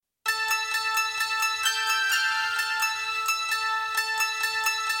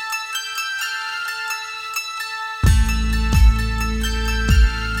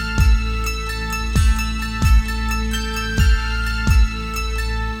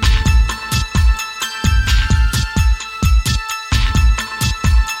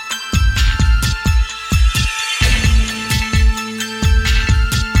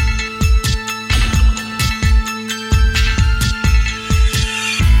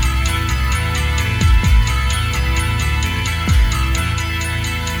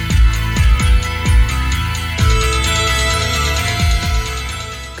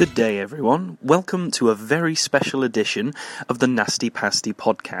Good day, everyone. Welcome to a very special edition of the Nasty Pasty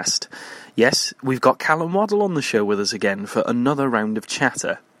Podcast. Yes, we've got Calum Waddell on the show with us again for another round of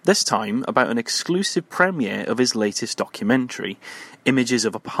chatter, this time about an exclusive premiere of his latest documentary, Images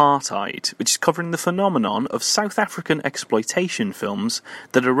of Apartheid, which is covering the phenomenon of South African exploitation films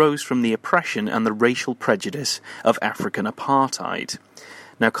that arose from the oppression and the racial prejudice of African apartheid.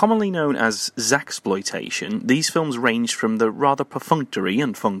 Now, commonly known as Zaxploitation, these films ranged from the rather perfunctory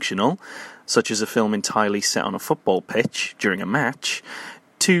and functional, such as a film entirely set on a football pitch during a match,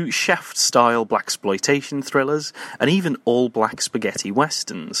 to Shaft-style blaxploitation thrillers, and even all-black spaghetti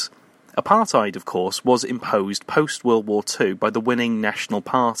westerns. Apartheid, of course, was imposed post-World War II by the winning National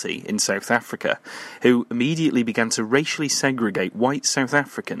Party in South Africa, who immediately began to racially segregate white South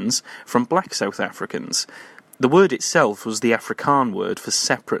Africans from black South Africans. The word itself was the Afrikaans word for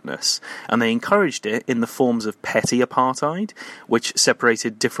separateness, and they encouraged it in the forms of petty apartheid, which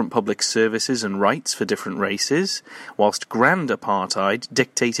separated different public services and rights for different races, whilst grand apartheid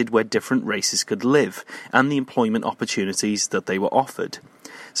dictated where different races could live, and the employment opportunities that they were offered.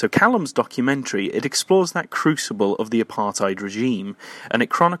 So Calum's documentary, it explores that crucible of the apartheid regime, and it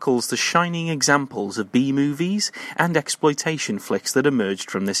chronicles the shining examples of B-movies and exploitation flicks that emerged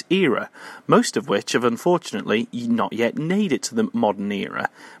from this era, most of which have unfortunately not yet made it to the modern era,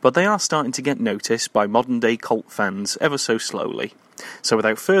 but they are starting to get noticed by modern-day cult fans ever so slowly. So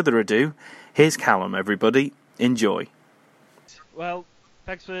without further ado, here's Calum, everybody. Enjoy. Well,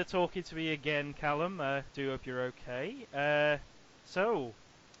 thanks for talking to me again, Calum. Do hope you're okay. So,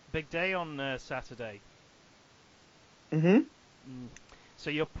 big day on Saturday. So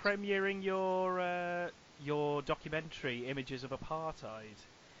you're premiering your documentary, Images of Apartheid.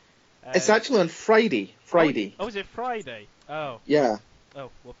 It's actually on Friday. Oh, is it Friday? Oh. Yeah.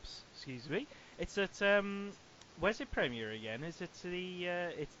 Oh, whoops. Excuse me. It's at where's it premiere again? Is it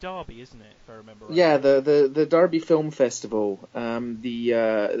it's Derby, isn't it? If I remember right. Yeah, the Derby Film Festival.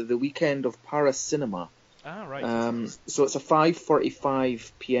 The weekend of Paris Cinema. Ah, right. So it's a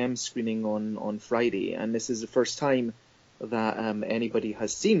 5:45 p.m. screening on Friday, and this is the first time that anybody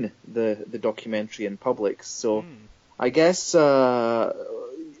has seen the documentary in public. So I guess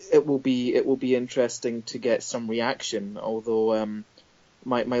it will be interesting to get some reaction. Although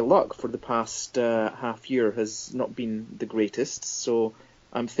my luck for the past half year has not been the greatest, so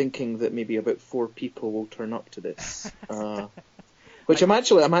I'm thinking that maybe about 4 people will turn up to this. Which I'm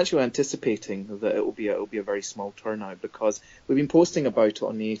actually anticipating that it will be a very small turnout, because we've been posting about it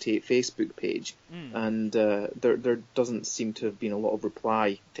on the 88 Facebook page, and there doesn't seem to have been a lot of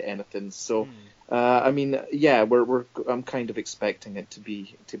reply to anything. So I mean, yeah, I'm kind of expecting it to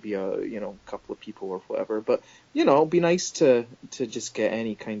be a couple of people or whatever, but it'll be nice to just get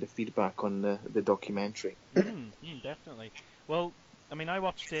any kind of feedback on the documentary. Definitely. Well, I mean, I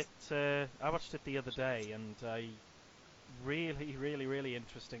watched it the other day, and really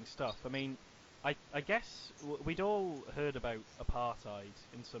interesting stuff. I mean, I guess we'd all heard about apartheid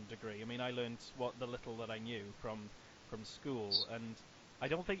in some degree. I mean, I learned the little that I knew from school, and I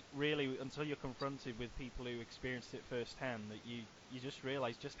don't think really until you're confronted with people who experienced it firsthand that you just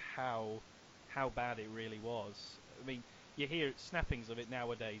realise just how bad it really was. I mean, you hear snappings of it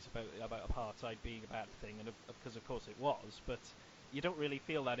nowadays about apartheid being a bad thing, and because of course it was, but you don't really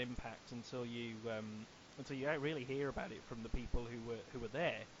feel that impact until you really hear about it from the people who were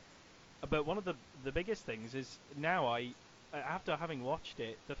there. But one of the biggest things is now after having watched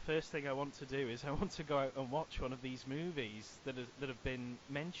it, the first thing I want to do is I want to go out and watch one of these movies that have been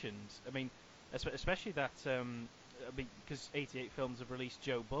mentioned. I mean, especially that because 88 Films have released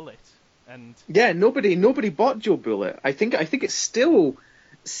Joe Bullet, and yeah, nobody bought Joe Bullet. I think it's still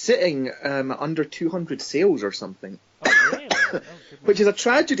sitting under 200 sales or something. Oh, really? Which is a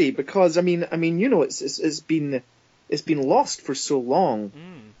tragedy, because I mean it's been lost for so long,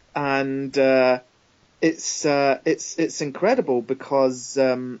 and it's incredible because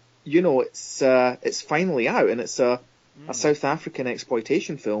it's finally out, and it's a South African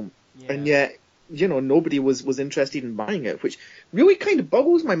exploitation film, and yet nobody was interested in buying it, which really kind of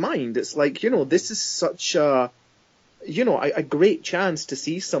boggles my mind. It's like this is such a great chance to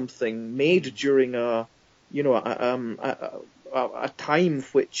see something made during a time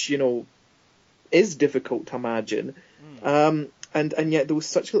which is difficult to imagine, and yet there was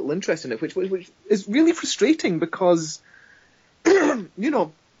such little interest in it, which is really frustrating, because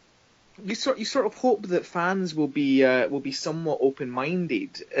you sort of hope that fans will be somewhat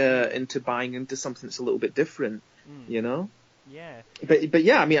open-minded into buying into something that's a little bit different, Yeah. But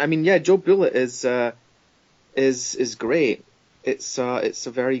yeah, I mean, yeah, Joe Bullet is great. It's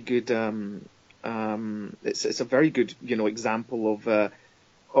a very good it's a very good example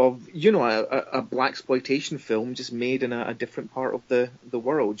a blaxploitation film just made in a different part of the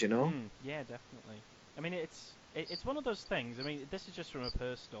world, Yeah, definitely. I mean, it's one of those things. I mean, this is just from a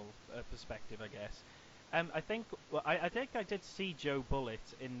personal perspective, I guess. I did see Joe Bullitt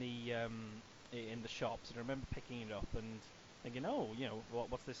in the shops, and I remember picking it up and thinking, oh,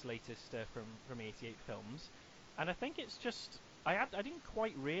 what's this latest from 88 Films? And I think it's just I didn't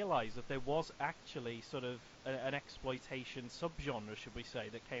quite realise that there was actually sort of an exploitation subgenre, should we say,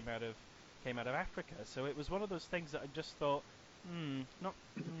 that came out of Africa. So it was one of those things that I just thought, not.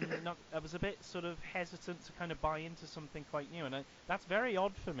 I was a bit sort of hesitant to kind of buy into something quite new, and that's very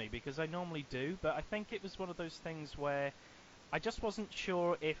odd for me because I normally do. But I think it was one of those things where I just wasn't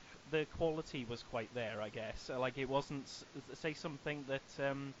sure if the quality was quite there. I guess like it wasn't, say, something that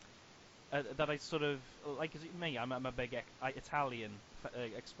that I sort of like. Is it me? I'm a big Italian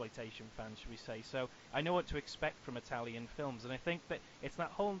exploitation fan, should we say? So I know what to expect from Italian films, and I think that it's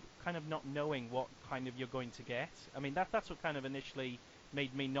that whole kind of not knowing what kind of you're going to get. I mean, that's what kind of initially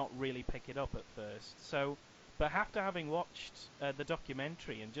made me not really pick it up at first. So, but after having watched the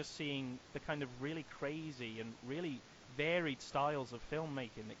documentary and just seeing the kind of really crazy and really varied styles of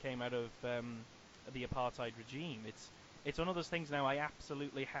filmmaking that came out of the apartheid regime, it's one of those things now. I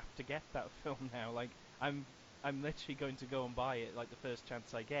absolutely have to get that film now. Like I'm literally going to go and buy it like the first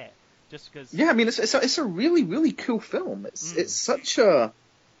chance I get, just because. Yeah, I mean it's a really, really cool film. It's such a,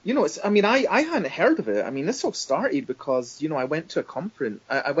 I mean I hadn't heard of it. I mean this all started because I went to a conference.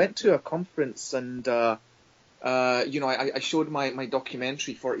 I went to a conference and I showed my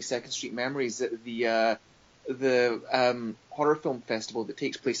documentary 42nd Street Memories at the horror film festival that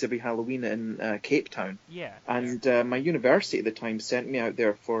takes place every Halloween in Cape Town. Yeah. And my university at the time sent me out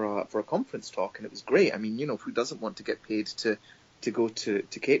there for a conference talk, and it was great. I mean, who doesn't want to get paid to go to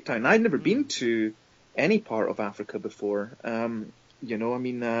Cape Town? I'd never been to any part of Africa before. I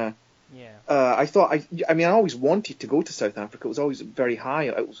mean, I thought I always wanted to go to South Africa. It was always very high.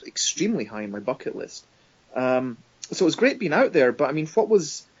 It was extremely high on my bucket list. So it was great being out there. But I mean, what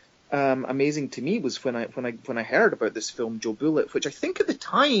was amazing to me was when I heard about this film, Joe Bullitt, which I think at the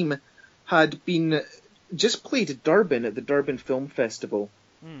time had been just played at Durban at the Durban Film Festival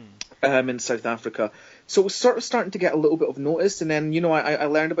in South Africa. So it was sort of starting to get a little bit of notice. And then I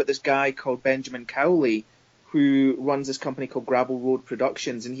learned about this guy called Benjamin Cowley, who runs this company called Gravel Road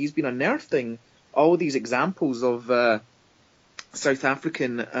Productions, and he's been unearthing all these examples of South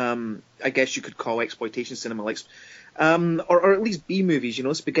African, I guess you could call exploitation cinema, like or at least B movies,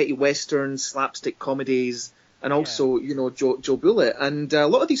 spaghetti westerns, slapstick comedies, and also Joe Bullitt. And a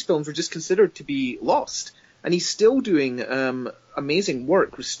lot of these films were just considered to be lost, and he's still doing amazing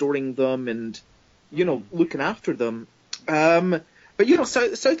work restoring them and looking after them. But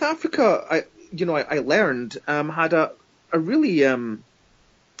South Africa, I learned had a really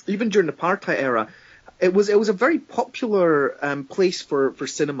even during the apartheid era, it was a very popular place for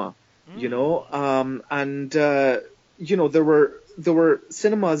cinema, and there were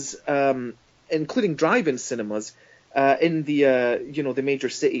cinemas, including drive-in cinemas, in the major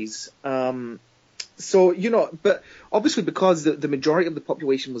cities. So but obviously because the majority of the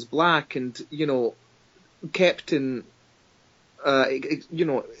population was black and kept in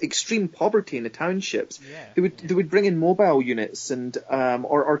extreme poverty in the townships, they would bring in mobile units and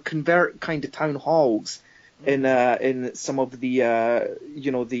or convert kind of town halls in some of the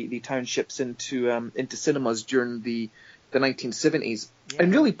the townships into cinemas during the 1970s.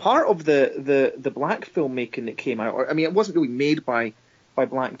 And really part of the black filmmaking that came out, I mean it wasn't really made by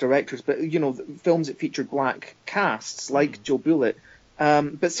black directors, but films that featured black casts like Joe Bullitt.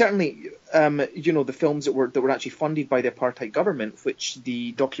 But certainly, the films that were actually funded by the apartheid government, which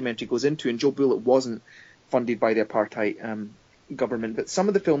the documentary goes into, and Joe Bullitt wasn't funded by the apartheid government, but some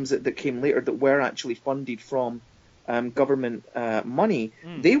of the films that came later that were actually funded from government money,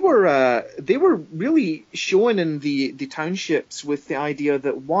 they were really showing in the townships with the idea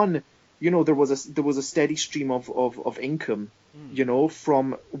that one, there was a steady stream of income,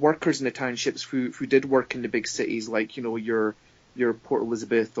 from workers in the townships who did work in the big cities like your Port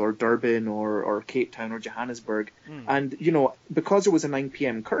Elizabeth or Durban or Cape Town or Johannesburg. And, because there was a 9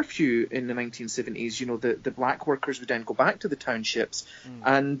 p.m. curfew in the 1970s, the black workers would then go back to the townships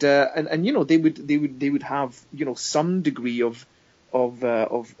and they would have, some degree of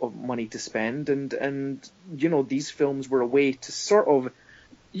money to spend. And these films were a way to sort of,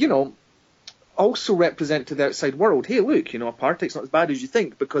 also represent to the outside world, hey, look, apartheid's not as bad as you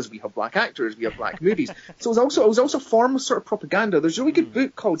think because we have black actors, we have black movies. So it was also a form of sort of propaganda. There's a really good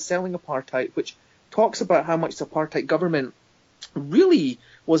book called Selling Apartheid, which talks about how much the apartheid government really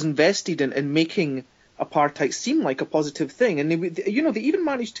was invested in making apartheid seem like a positive thing, and they even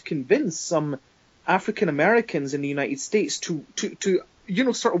managed to convince some African Americans in the United States to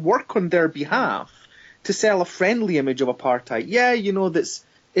sort of work on their behalf to sell a friendly image of apartheid. Yeah,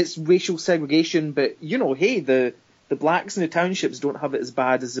 it's racial segregation, but hey, the blacks in the townships don't have it as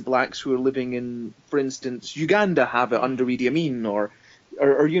bad as the blacks who are living in, for instance, Uganda have it under Idi Amin, or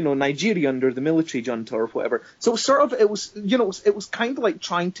Nigeria under the military junta or whatever. So it was kind of like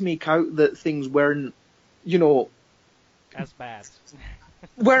trying to make out that things weren't, as bad.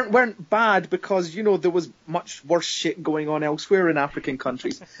 weren't bad because there was much worse shit going on elsewhere in African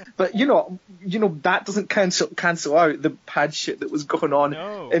countries, but that doesn't cancel out the bad shit that was going on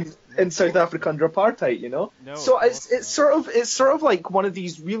in South Africa under apartheid. No, so it's sort of like one of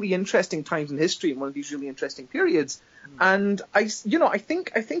these really interesting times in history and one of these really interesting periods, and I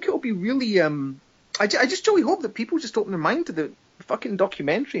think it will be really I just really hope that people just open their mind to the fucking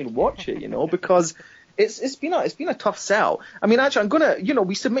documentary and watch it, because It's been a tough sell. I mean, actually, I'm gonna,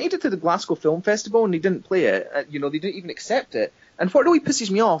 we submitted it to the Glasgow Film Festival and they didn't play it. They didn't even accept it. And what really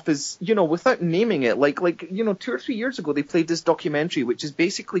pisses me off is, without naming it, like 2 or 3 years ago they played this documentary which is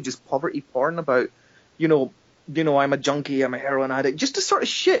basically just poverty porn about, I'm a junkie, I'm a heroin addict, just the sort of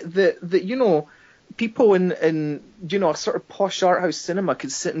shit that people in a sort of posh art house cinema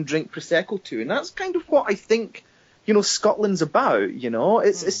could sit and drink prosecco to, and that's kind of what I think. Scotland's about,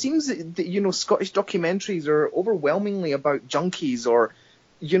 it seems that, Scottish documentaries are overwhelmingly about junkies or,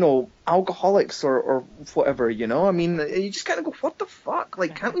 alcoholics or whatever, I mean, you just kind of go, what the fuck?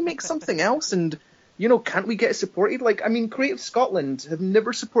 Like, can't we make something else? And, can't we get supported? Like, I mean, Creative Scotland have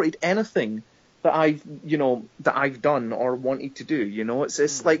never supported anything that I've done or wanted to do,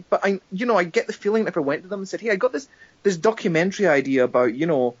 it's like, but I get the feeling if I went to them and said, hey, I got this documentary idea about,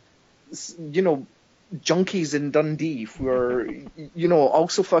 junkies in Dundee who are,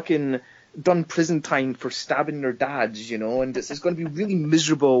 also fucking done prison time for stabbing their dads, and it's going to be really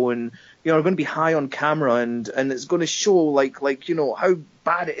miserable, and are going to be high on camera, and it's going to show like how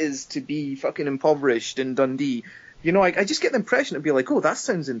bad it is to be fucking impoverished in Dundee. I just get the impression it'd be like, oh, that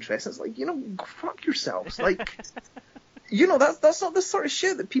sounds interesting. It's like, fuck yourselves, like, that's not the sort of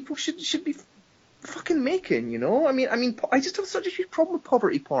shit that people should be fucking making, I mean, I just have such a huge problem with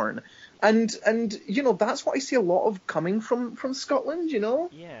poverty porn. And that's what I see a lot of coming from Scotland,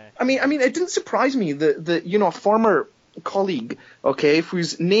 Yeah. I mean, it didn't surprise me that a former colleague, okay,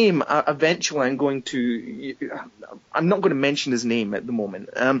 whose name eventually I'm not going to mention his name at the moment.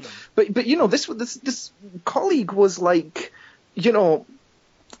 But this colleague was like,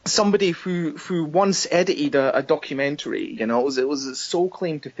 somebody who once edited a documentary, it was his sole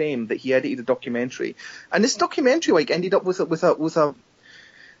claim to fame that he edited a documentary, and this documentary ended up with a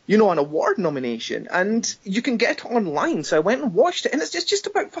an award nomination, and you can get it online. So I went and watched it, and it's just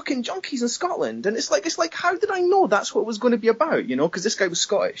about fucking junkies in Scotland, and it's like how did I know that's what it was going to be about? Because this guy was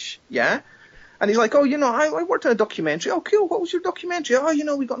Scottish, yeah. And he's like, oh, I worked on a documentary. Oh, cool. What was your documentary?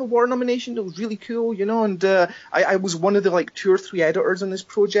 Oh, we got an award nomination. It was really cool, and I was one of the 2 or 3 editors on this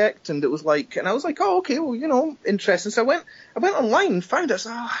project, and it was and I was like, oh, okay, well, interesting. So I went online and found it.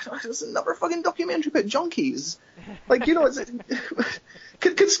 There's another fucking documentary about junkies.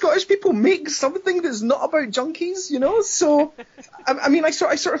 Can Scottish people make something that's not about junkies? So I mean, I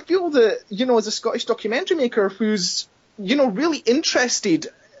sort of feel that as a Scottish documentary maker who's really interested,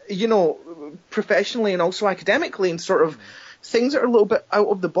 professionally and also academically, and sort of things that are a little bit out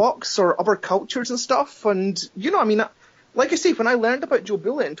of the box or other cultures and stuff. And I mean, like I say, when I learned about Joe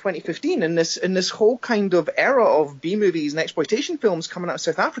Bullitt in 2015 in this whole kind of era of B movies and exploitation films coming out of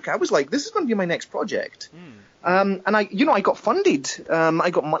South Africa, I was like, this is going to be my next project. And I got funded. I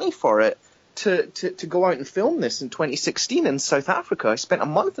got money for it to go out and film this in 2016 in South Africa. I spent a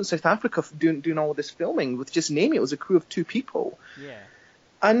month in South Africa doing all of this filming with just name it was a crew of 2 people. Yeah.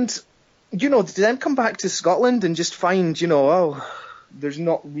 And to then come back to Scotland and just find there's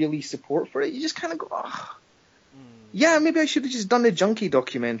not really support for it. You just kind of go, yeah, maybe I should have just done a junkie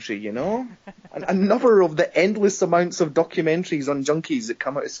documentary, another of the endless amounts of documentaries on junkies that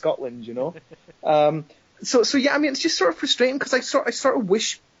come out of Scotland, So yeah, I mean, it's just sort of frustrating because I sort of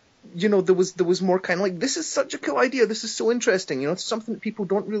wish, there was more kind of like, this is such a cool idea, this is so interesting, it's something that people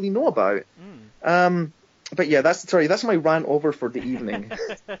don't really know about. But yeah, that's my rant over for the evening.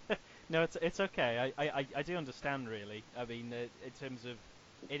 No, it's okay. I do understand, really. I mean, in terms of,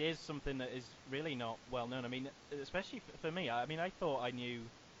 it is something that is really not well known. I mean, especially for me. I mean, I thought I knew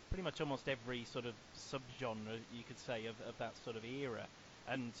pretty much almost every sort of subgenre you could say of that sort of era.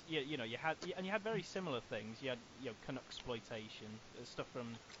 And you had very similar things. You had Canucksploitation, stuff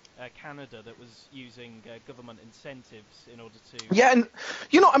from Canada that was using government incentives in order to. Yeah, and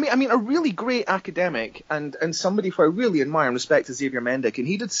I mean, a really great academic and somebody who I really admire and respect is Xavier Mendick, and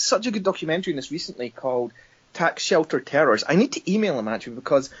he did such a good documentary on this recently called Tax Shelter Terrors. I need to email him actually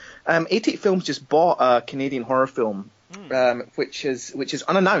because 88 Films just bought a Canadian horror film, which is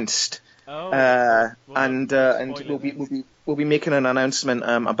unannounced. And we'll be making an announcement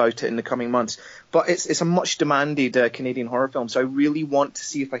about it in the coming months. But it's a much demanded Canadian horror film, so I really want to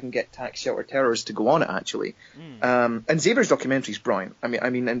see if I can get Tax Shelter Terrors to go on it actually. And Xavier's documentary is brilliant. I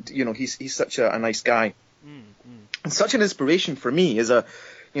mean, and he's such a nice guy, and such an inspiration for me as an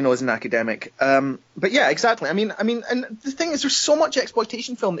academic. But yeah, exactly. I mean, and the thing is, there's so much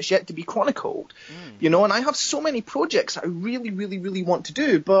exploitation film that's yet to be chronicled, and I have so many projects I really, really, really want to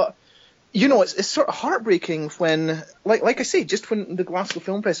do, but. It's sort of heartbreaking when, like I say, just when the Glasgow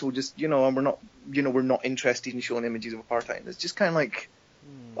Film Festival and we're not interested in showing images of apartheid. It's just kind of like,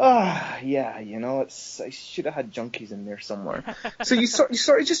 I should have had junkies in there somewhere. So you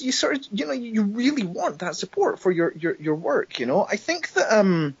really want that support for your work. I think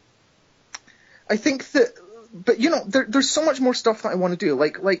that, but there's so much more stuff that I want to do.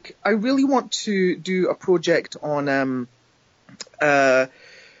 Like I really want to do a project on,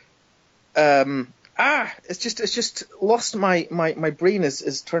 it's just lost my brain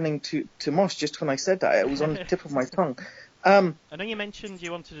is turning to mush just when I said that. It was on the tip of my tongue. I know you mentioned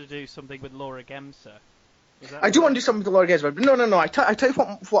you wanted to do something with Laura Gemser. I do want to do something with Laura Gemser, but no. I tell you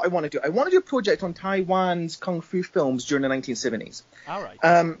what I want to do. I want to do a project on Taiwan's kung fu films during the 1970s. All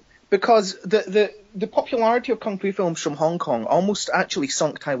right. Because the popularity of kung fu films from Hong Kong almost actually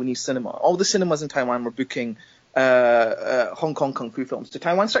sunk Taiwanese cinema. All the cinemas in Taiwan were booking Hong Kong kung fu films. So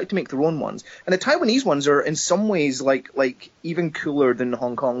Taiwan started to make their own ones, and the Taiwanese ones are in some ways like even cooler than the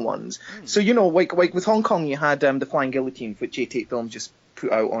Hong Kong ones. So like with Hong Kong, you had the Flying Guillotine, which 88 Films just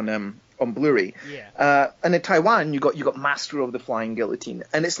put out on Blu-ray. Yeah. And in Taiwan, you got Master of the Flying Guillotine,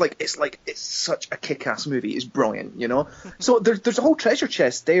 and it's such a kick-ass movie. It's brilliant, So there's a whole treasure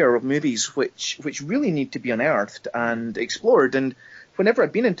chest there of movies which really need to be unearthed and explored. And whenever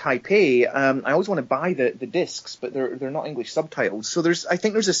I've been in Taipei, I always want to buy the discs, but they're not English subtitles. So I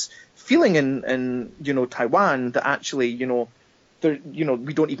think there's this feeling in Taiwan that actually we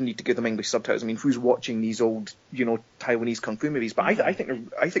don't even need to give them English subtitles. I mean, who's watching these old Taiwanese kung fu movies? But I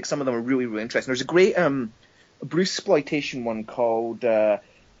think some of them are really, really interesting. There's a great Bruceploitation one called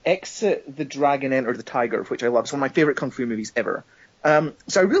Exit the Dragon, Enter the Tiger, which I love. It's one of my favorite kung fu movies ever. So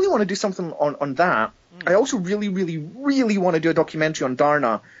I really want to do something on that. I also really, really, really want to do a documentary on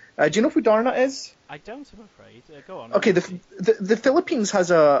Darna. Do you know who Darna is? I don't, I'm afraid. Go on. Okay, the Philippines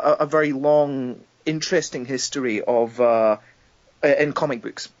has a very long, interesting history of in comic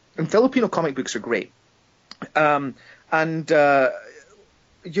books. And Filipino comic books are great. Darna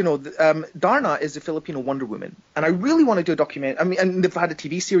is the Filipino Wonder Woman. And I really want to do a documentary. I mean, and they've had a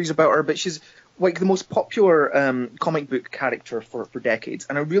TV series about her, but she's like the most popular comic book character for decades.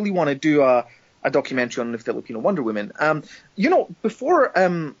 And I really want to do a documentary on the Filipino Wonder Woman. Before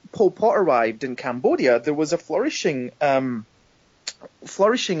Pol Pot arrived in Cambodia, there was a flourishing Khmer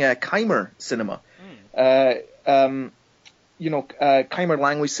cinema. Khmer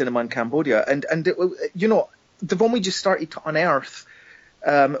language cinema in Cambodia, and they've only just started to unearth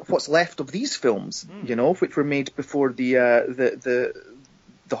what's left of these films, which were made before the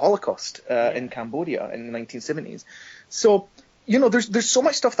Holocaust in Cambodia in the 1970s. So. There's so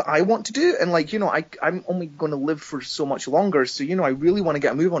much stuff that I want to do, and I'm only going to live for so much longer. So I really want to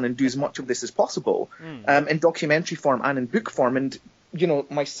get a move on and do as much of this as possible, in documentary form and in book form. And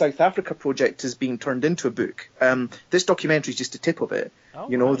my South Africa project is being turned into a book. This documentary is just the tip of it.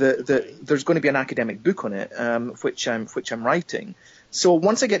 There's going to be an academic book on it, which I'm writing. So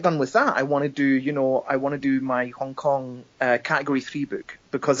once I get done with that, I want to do my Hong Kong Category 3 book,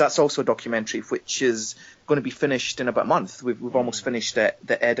 because that's also a documentary which is going to be finished in about a month. We've almost finished the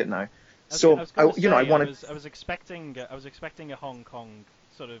edit now. I was expecting a Hong Kong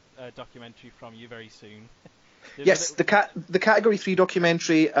sort of documentary from you very soon. Yes, the Category 3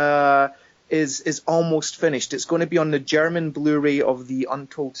 documentary is almost finished. It's going to be on the German Blu-ray of The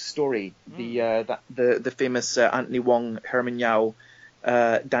Untold Story, the famous Anthony Wong, Herman Yao,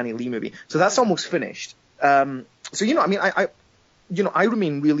 Danny Lee movie. So that's almost finished. I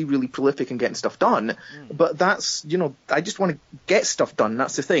remain really, really prolific in getting stuff done, but that's, I just want to get stuff done.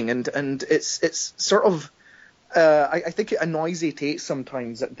 That's the thing. And it's sort of, I think it annoys 88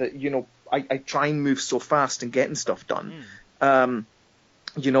 sometimes that I try and move so fast in getting stuff done.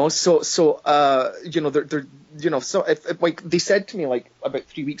 You know, so you know, they're you know, so if like they said to me like about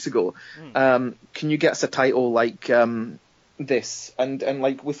 3 weeks ago, can you get us a title like this? And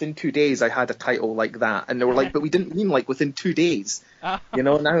like within 2 days I had a title like that, and they were like, but we didn't mean like within 2 days. You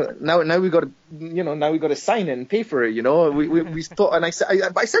know, now we got to, you know, now we got to sign it and pay for it. You know, we thought, and I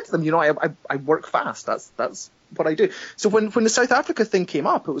said to them, you know, I work fast. That's what I do. So when the South Africa thing came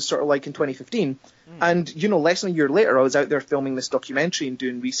up, it was sort of like in 2015, and you know, less than a year later, I was out there filming this documentary and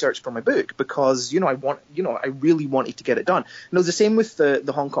doing research for my book because, you know, I really wanted to get it done. And it was the same with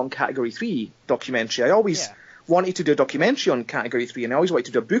the Hong Kong Category 3 documentary. I always wanted to do a documentary on Category 3, and I always wanted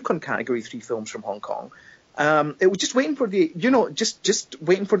to do a book on Category 3 films from Hong Kong. It was just waiting for the, you know, just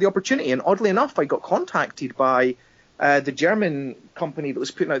waiting for the opportunity. And oddly enough, I got contacted by the German company that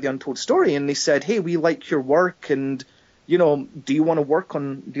was putting out The Untold Story, and they said, hey, we like your work, and, you know, do you want to work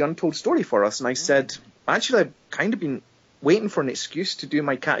on The Untold Story for us? And I said, actually, I've kind of been waiting for an excuse to do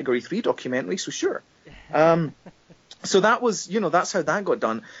my Category 3 documentary, so sure. So that was, you know, that's how that got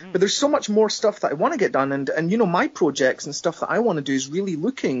done. But there's so much more stuff that I want to get done, and you know, my projects and stuff that I want to do is really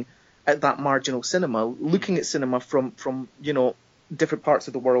looking at that marginal cinema, looking at cinema from you know, different parts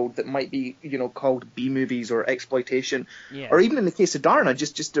of the world that might be, you know, called B movies or exploitation, or even in the case of Darna,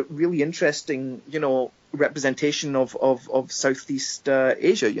 just a really interesting, you know, representation of Southeast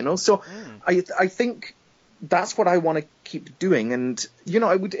Asia, you know. So I think that's what I want to keep doing, and you know,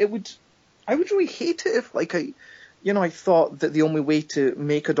 I would really hate it if like I thought that the only way to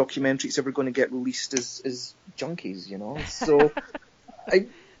make a documentary that's ever going to get released is Junkies, you know. So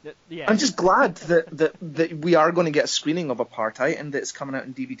I'm just glad that we are going to get a screening of Apartheid and that it's coming out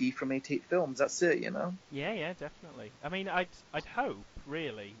in DVD from 88 Films. That's it, you know. Yeah, definitely. I mean, I'd hope,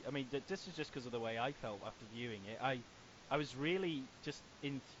 really. I mean, this is just because of the way I felt after viewing it. I was really just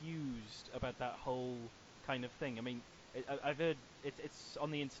enthused about that whole kind of thing. I mean, I've heard it's on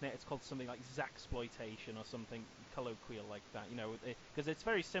the internet. It's called something like Zaxploitation or something colloquial like that. You know, because it's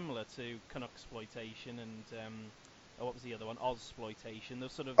very similar to Canucksploitation and what was the other one? Ozploitation.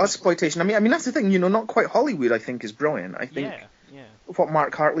 Those sort of Ozploitation. I mean that's the thing. You know, Not Quite Hollywood, I think, is brilliant. I think what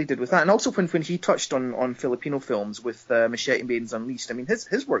Mark Hartley did with that, and also when he touched on Filipino films with Machete Maidens Unleashed. I mean,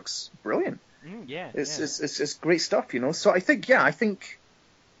 his work's brilliant. It's great stuff. You know, so I think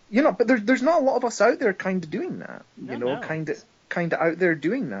you know, but there's not a lot of us out there kind of doing that. You know, kind of out there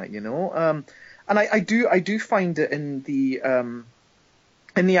doing that. You know, and I do find it in the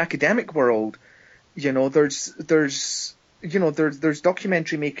academic world. You know, there's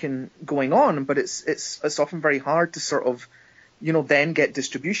documentary making going on, but it's often very hard to sort of, you know, then get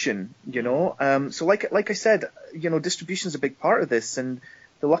distribution. You know, so like I said, you know, distribution is a big part of this, and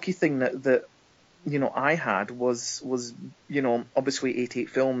the lucky thing that you know I had was you know, obviously 88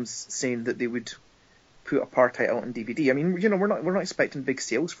 Films saying that they would put Apartheid out on DVD. I mean, you know, we're not expecting big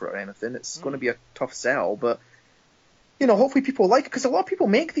sales for it or anything. It's going to be a tough sell, but you know, hopefully people like it, because a lot of people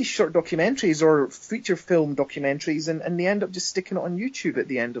make these short documentaries or feature film documentaries, and they end up just sticking it on YouTube at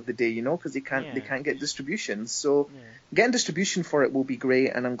the end of the day, you know, because they can't get distribution. So getting distribution for it will be great,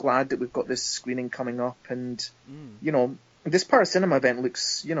 and I'm glad that we've got this screening coming up, and you know, this Para Cinema event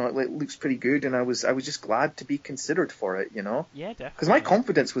looks, you know, it looks pretty good, and I was just glad to be considered for it, you know. Yeah, definitely. Because my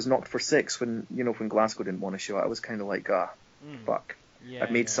confidence was knocked for six when Glasgow didn't want to show it. I was kind of like, fuck, I've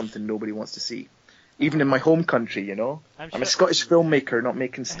made something nobody wants to see. Even in my home country, you know. I'm a Scottish filmmaker, not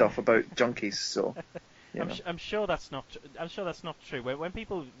making stuff about junkies. So, I'm sure that's not. I'm sure that's not true. When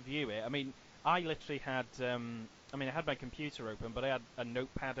people view it, I mean, I literally had. I had my computer open, but I had a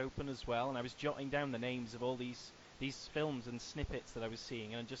notepad open as well, and I was jotting down the names of all these films and snippets that I was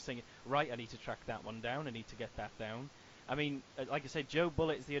seeing, and I'm just thinking, right, I need to track that one down. I need to get that down. I mean, like I said, Joe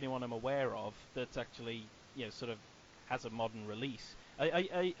Bullitt is the only one I'm aware of that actually, you know, sort of has a modern release. Are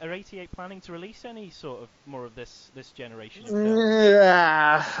 88 planning to release any sort of more of this generation of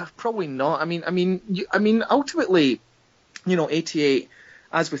film? Probably not. I mean, ultimately, you know, 88,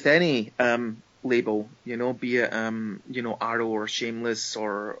 as with any label, you know, be it you know, Arrow or Shameless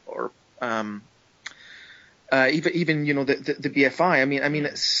or even you know the BFI. I mean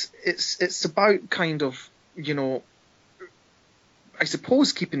it's about kind of, you know, I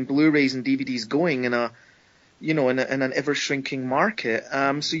suppose keeping Blu-rays and DVDs going in an ever shrinking market.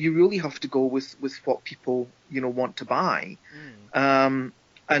 So you really have to go with what people, you know, want to buy. And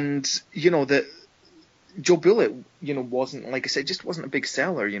you know that Joe Bullitt, you know, wasn't, like I said, just wasn't a big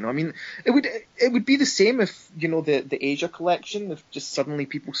seller. You know, I mean, it would be the same if, you know, the Asia collection, if just suddenly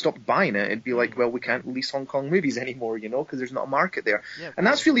people stopped buying it, it'd be like, well, we can't release Hong Kong movies anymore, you know, because there's not a market there. And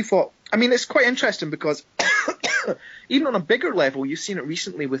that's really what I mean. It's quite interesting because even on a bigger level, you've seen it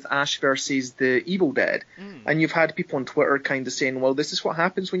recently with Ash versus the Evil Dead, and you've had people on Twitter kind of saying, well, this is what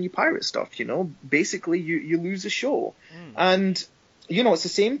happens when you pirate stuff, you know, basically you lose a show. And, you know, it's the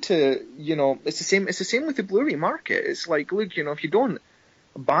same it's the same with the Blu-ray market. It's like, look, you know, if you don't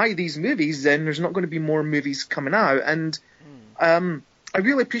buy these movies, then there's not going to be more movies coming out. And I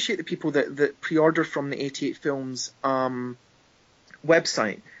really appreciate the people that pre-order from the 88 Films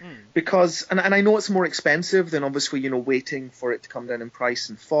website, because and I know it's more expensive than obviously, you know, waiting for it to come down in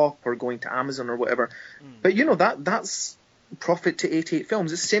price in FOP or going to Amazon or whatever, but you know, that's profit to 88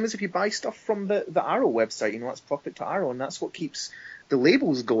 Films. It's the same as if you buy stuff from the Arrow website, you know, that's profit to Arrow, and that's what keeps the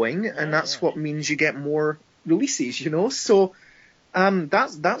labels going, and that's what means you get more releases, you know. So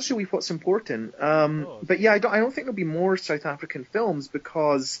that's really what's important. But yeah, I don't think there'll be more South African films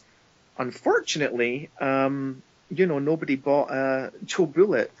because, unfortunately, you know, nobody bought Joe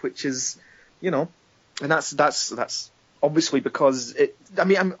Bullitt, which is, you know, and that's obviously because it. I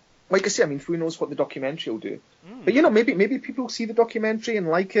mean, like I say, I mean, who knows what the documentary will do? But you know, maybe people see the documentary and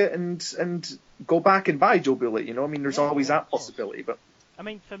like it and go back and buy Joe Bullitt. You know, I mean, there's always that possibility. But I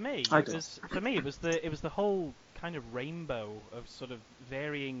mean, for me, it was the whole kind of rainbow of sort of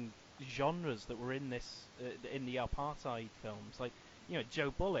varying genres that were in this in the apartheid films, like. You know,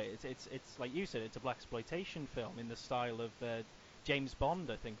 Joe Bullitt. It's like you said. It's a blaxploitation film in the style of James Bond.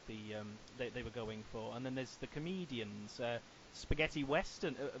 I think they were going for. And then there's the comedians, spaghetti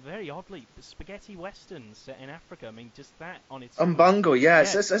western. Very oddly, spaghetti westerns in Africa. I mean, just that on its own. Umbango,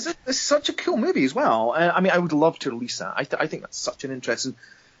 yes, it's such a cool movie as well. I mean, I would love to release that. I think that's such an interesting,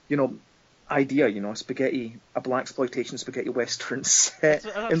 you know, idea, you know, a blaxploitation spaghetti western set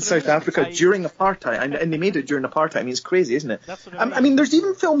in South Africa during apartheid, and they made it during apartheid. I mean, it's crazy, isn't it? That's what I mean. I mean, there's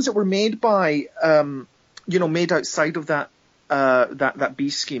even films that were made by, you know, made outside of that B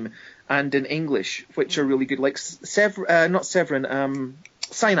scheme and in English, which are really good, like Synapse.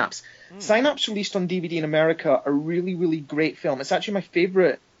 Synapse, released on DVD in America, a really, really great film. It's actually my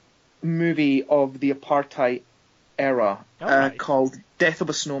favourite movie of the apartheid era, called Death of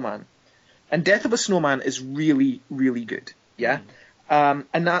a Snowman. And Death of a Snowman is really, really good, yeah? And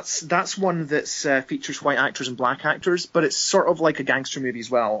that's one that features white actors and black actors, but it's sort of like a gangster movie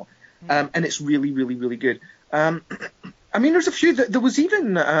as well. And it's really, really, really good. I mean, there's a few. There was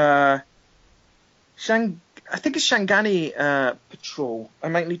even I think it's Shangani Patrol. I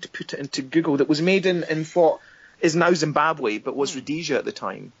might need to put it into Google. That was made in what is now Zimbabwe, but was Rhodesia at the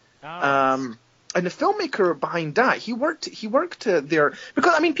time. And the filmmaker behind that, he worked there,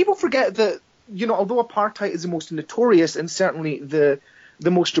 because I mean, people forget that, you know, although apartheid is the most notorious and certainly the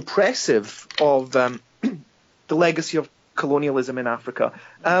most oppressive of the legacy of colonialism in Africa,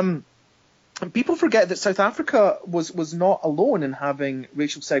 people forget that South Africa was not alone in having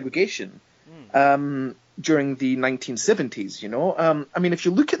racial segregation during the 1970s. You know, I mean, if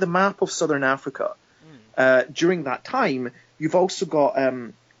you look at the map of Southern Africa during that time, you've also got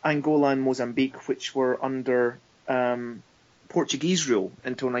Angola and Mozambique, which were under Portuguese rule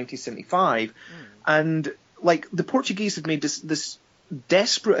until 1975, and like the Portuguese had made this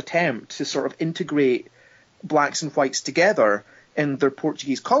desperate attempt to sort of integrate blacks and whites together in their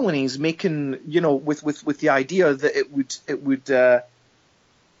Portuguese colonies, making, you know, with the idea that it would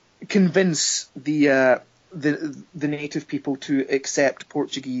convince the native people to accept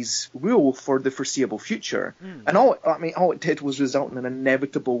Portuguese rule for the foreseeable future. And all it did was result in an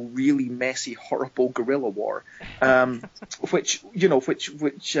inevitable, really messy, horrible guerrilla war, which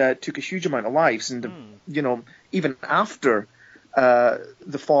took a huge amount of lives. And you know, even after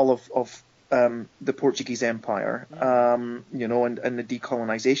the fall of the Portuguese Empire, you know, and the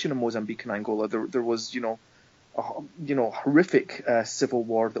decolonization of Mozambique and Angola, there was, you know, horrific civil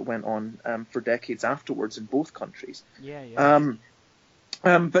war that went on for decades afterwards in both countries.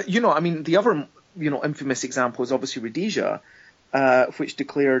 But you know, I mean, the other, you know, infamous example is obviously Rhodesia, which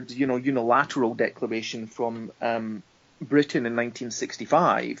declared, you know, unilateral declaration from Britain in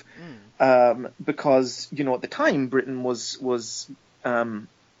 1965, because, you know, at the time Britain was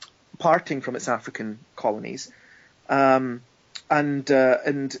parting from its African colonies, and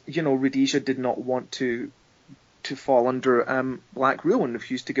you know, Rhodesia did not want to fall under black rule and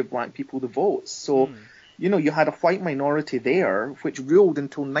refused to give black people the votes. So, you know, you had a white minority there which ruled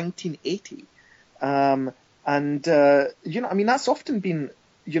until 1980. You know, I mean, that's often been,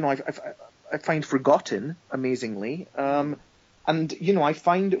 you know, I find forgotten, amazingly. And, you know, I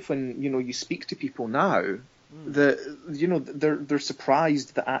find it when, you know, you speak to people now, that, you know, they're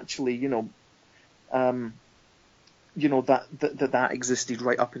surprised that actually, you know, that existed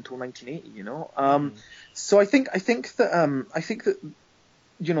right up until 1980, you know. So I think that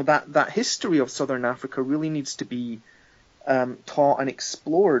that history of Southern Africa really needs to be taught and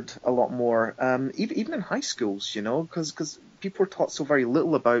explored a lot more, even in high schools, because people are taught so very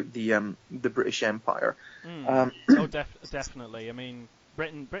little about the British Empire. Definitely. I mean,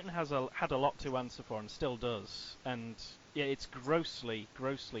 Britain has had a lot to answer for and still does, and yeah, it's grossly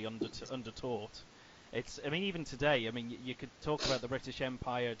undertaught. Even today, you could talk about the British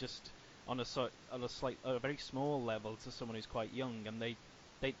Empire just on a very small level to someone who's quite young, and they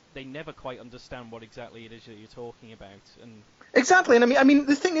never quite understand what exactly it is that you're talking about. And exactly, and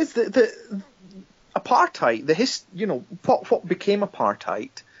the thing is that the apartheid, what became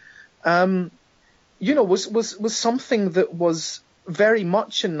apartheid, was something that was very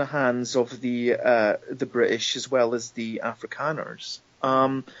much in the hands of the British as well as the Afrikaners.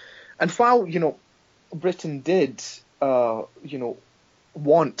 And while Britain did want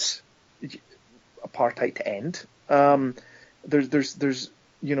apartheid to end, there's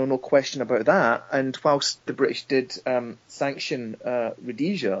no question about that. And whilst the British did sanction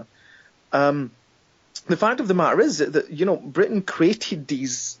Rhodesia, the fact of the matter is that Britain created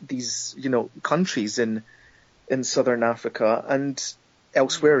these countries in southern Africa and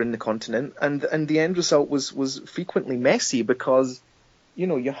elsewhere in the continent, and the end result was frequently messy because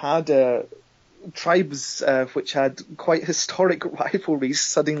you had tribes which had quite historic rivalries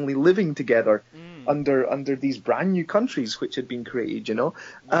suddenly living together under these brand new countries which had been created.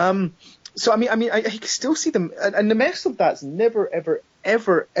 So I can still see them, and the mess of that's never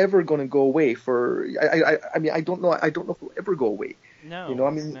ever going to go away. I don't know if it'll ever go away. No. No.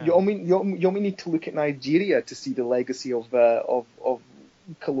 You only need to look at Nigeria to see the legacy of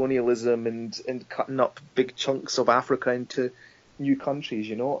colonialism and cutting up big chunks of Africa into new countries.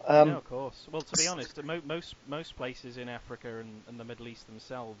 No, of course. Well, to be honest, most places in Africa and the Middle East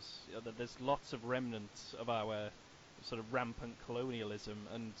themselves, there's lots of remnants of our sort of rampant colonialism,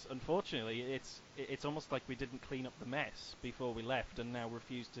 and unfortunately, it's almost like we didn't clean up the mess before we left, and now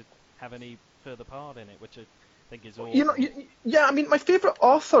refuse to have any further part in it, which I think is awful. My favourite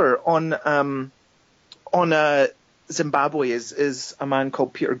author on Zimbabwe is a man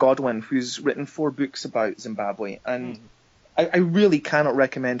called Peter Godwin, who's written 4 books about Zimbabwe, and I really cannot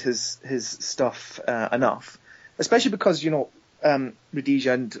recommend his stuff enough, especially because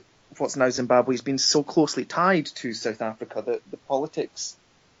Rhodesia and what's now Zimbabwe has been so closely tied to South Africa that the politics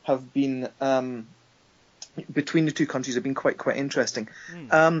have been between the two countries have been quite interesting.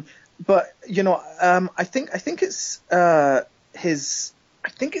 But I think it's his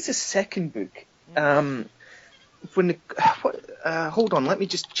second book. Hold on, let me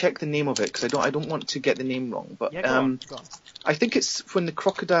just check the name of it because I don't want to get the name wrong. But go on. I think it's when the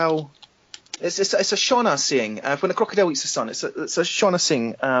crocodile. It's a Shona saying. When a crocodile eats the sun, it's a Shona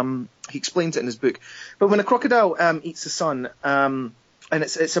saying. He explains it in his book. But when a crocodile eats the sun, and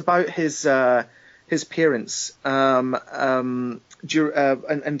it's about his parents and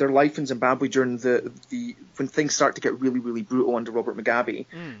their life in Zimbabwe during when things start to get really brutal under Robert Mugabe.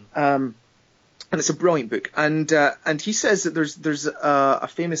 And it's a brilliant book. And he says that there's a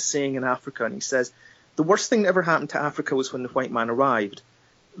famous saying in Africa, and he says the worst thing that ever happened to Africa was when the white man arrived.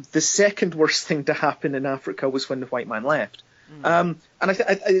 The second worst thing to happen in Africa was when the white man left. And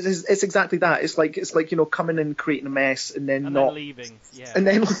it's exactly that. It's like coming in, creating a mess, and then leaving, yeah. and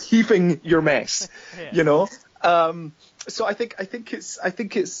then leaving your mess. Yeah. So I think it's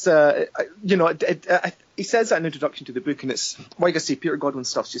he says that in introduction to the book, and it's like I say, Peter Godwin's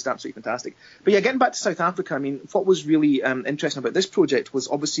stuff's just absolutely fantastic. But yeah, getting back to South Africa, what was really interesting about this project was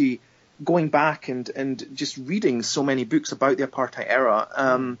obviously going back and just reading so many books about the apartheid era.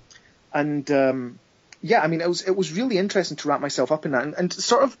 It was really interesting to wrap myself up in that, and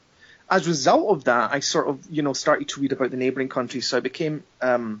sort of as a result of that, I sort of started to read about the neighbouring countries. So I became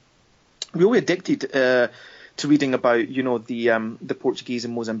really addicted to reading about the Portuguese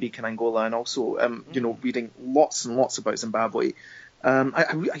in Mozambique and Angola, and also reading lots and lots about Zimbabwe.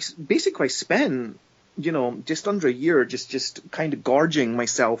 I basically spent just under a year just kind of gorging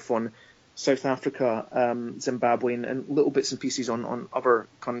myself on South Africa, Zimbabwe, and little bits and pieces on other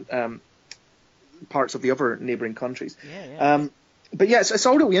parts of the other neighbouring countries. But yeah, it's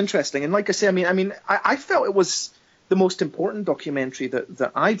all really interesting, and like I say, I felt it was the most important documentary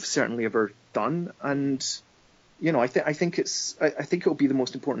that I've certainly ever done, and I think it will be the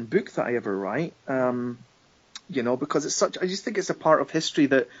most important book that I ever write. Because it's I just think it's a part of history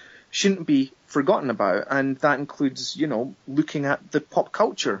that shouldn't be forgotten about, and that includes looking at the pop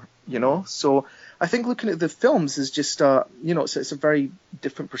culture. So I think looking at the films is just it's a very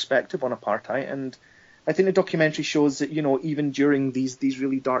different perspective on apartheid, and I think the documentary shows that even during these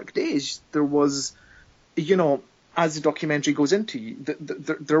really dark days there was as the documentary goes into,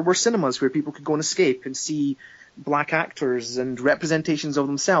 there were cinemas where people could go and escape and see black actors and representations of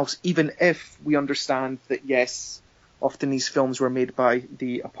themselves, even if we understand that, yes, often these films were made by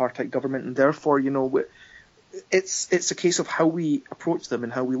the apartheid government, and therefore, it's a case of how we approach them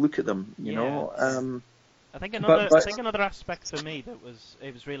and how we look at them, you know. I think another aspect for me that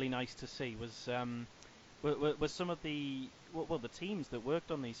was really nice to see was some of the teams that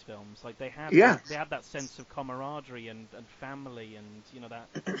worked on these films. Like they had that sense of camaraderie and family, and that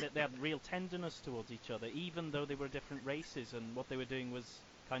they had real tenderness towards each other, even though they were different races and what they were doing was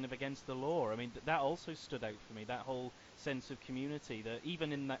kind of against the law. I mean, that also stood out for me. That whole sense of community, that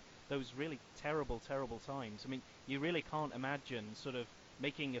even in those really terrible times. I mean, you really can't imagine sort of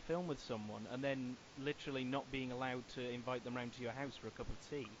making a film with someone and then literally not being allowed to invite them round to your house for a cup of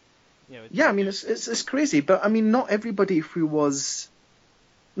tea. I mean, it's crazy, but I mean, not everybody who was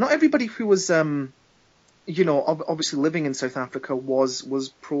obviously living in South Africa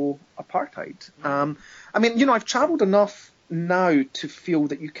was pro-apartheid. I mean, I've travelled enough now to feel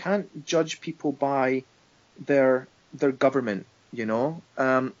that you can't judge people by their government. Even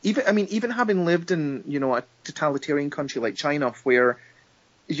having lived in a totalitarian country like China, where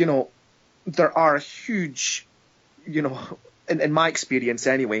there are huge, in my experience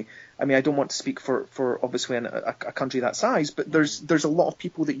anyway. I mean, I don't want to speak for obviously a country that size, but there's a lot of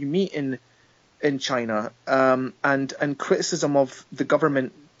people that you meet in China, and criticism of the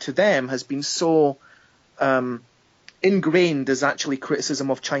government to them has been so ingrained as actually criticism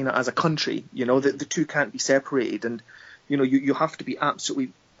of China as a country. The two can't be separated, and you have to be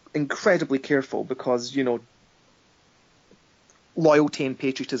absolutely incredibly careful because loyalty and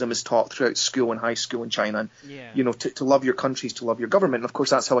patriotism is taught throughout school and high school in China. And, to love your country is to love your government. And of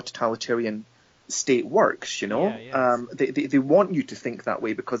course, that's how a totalitarian state works. They want you to think that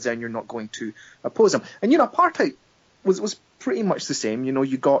way because then you're not going to oppose them. And apartheid was pretty much the same.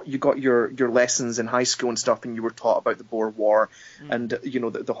 You got your lessons in high school and stuff, and you were taught about the Boer War and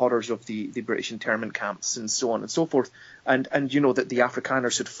the horrors of the British internment camps and so on and so forth, and that the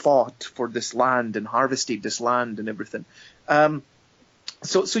Afrikaners had fought for this land and harvested this land and everything.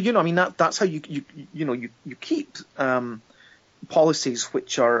 So I mean that's how you keep policies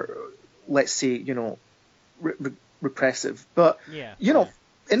which are, let's say, repressive, but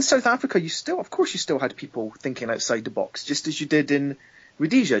in South Africa, you still had people thinking outside the box, just as you did in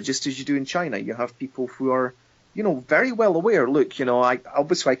Rhodesia, just as you do in China. You have people who are, very well aware. Look, I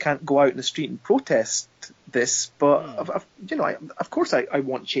can't go out in the street and protest this, but of course I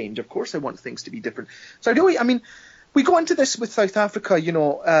want change. Of course I want things to be different. So we go into this with South Africa,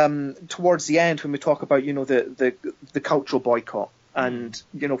 towards the end when we talk about, the cultural boycott and,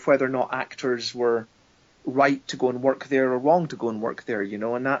 whether or not actors were right to go and work there or wrong to go and work there,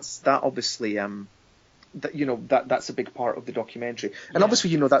 and that obviously that's a big part of the documentary, and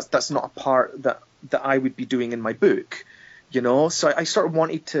obviously that's not a part that I would be doing in my book, so I sort of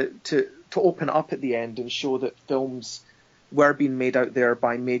wanted to open up at the end and show that films were being made out there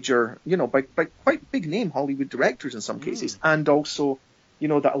by major, by quite big name Hollywood directors in some cases, and also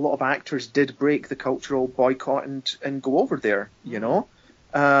that a lot of actors did break the cultural boycott and go over there,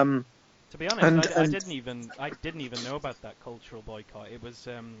 To be honest, I didn't even know about that cultural boycott. It was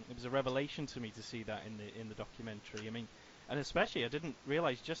a revelation to me to see that in the documentary. I mean, and especially I didn't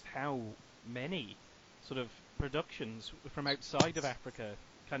realise just how many sort of productions from outside of Africa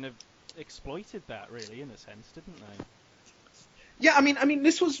kind of exploited that, really, in a sense, didn't they? Yeah, I mean,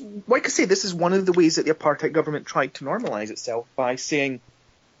 this was, like I say, this is one of the ways that the apartheid government tried to normalise itself by saying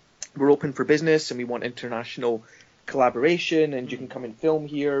we're open for business and we want international collaboration, and you can come and film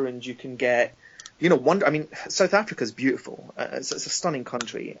here, and you can get, wonder. I mean, South Africa's beautiful. It's a stunning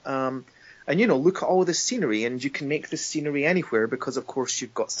country. And look at all this scenery, and you can make this scenery anywhere because, of course,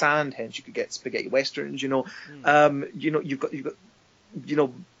 you've got sand. Hence, you could get spaghetti westerns. You've got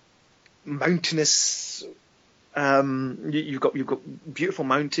mountainous. You've got beautiful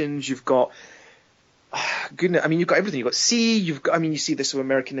mountains. You've got. Goodness, I mean, you've got everything. You've got sea. You see this with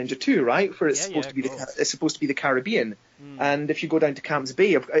American Ninja 2, right? Where it's supposed to be the Caribbean. And if you go down to Camps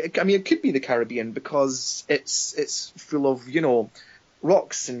Bay, I mean, it could be the Caribbean because it's full of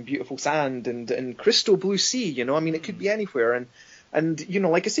rocks and beautiful sand and crystal blue sea. I mean, it could be anywhere. And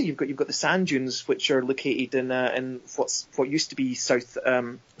like I say, you've got the sand dunes which are located in what used to be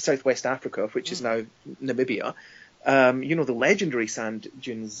Southwest Africa, which is now Namibia. The legendary sand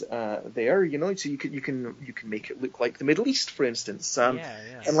dunes there, so you can make it look like the Middle East, for instance. And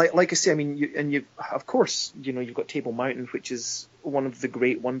like I say, I mean, you've got Table Mountain, which is one of the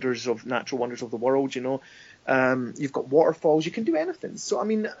great natural wonders of the world. You've got waterfalls. You can do anything. So I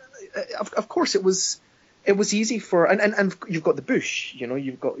mean, of course, it was it was easy for, and you've got the bush,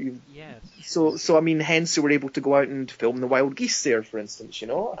 Yes. So I mean, hence they were able to go out and film the wild geese there, for instance,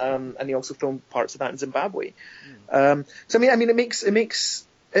 and they also filmed parts of that in Zimbabwe. So I mean, it makes.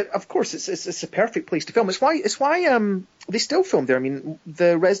 Of course, it's a perfect place to film. It's why they still film there. I mean,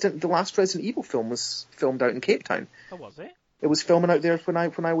 the last Resident Evil film was filmed out in Cape Town. Oh, was it? It was filming out there when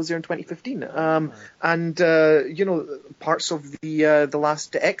I was there in 2015. And parts of the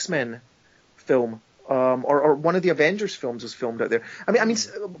last X-Men film, or one of the Avengers films was filmed out there. I mean,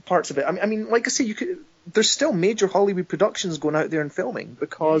 parts of it. I mean, like I say, there's still major Hollywood productions going out there and filming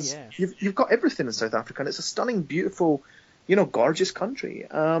because you've got everything in South Africa, and it's a stunning, beautiful, gorgeous country.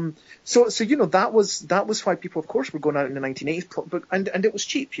 So that was why people, of course, were going out in the 1980s, and it was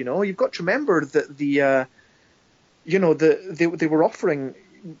cheap. You've got to remember that they were offering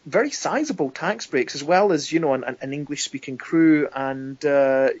very sizable tax breaks, as well as an English speaking crew, and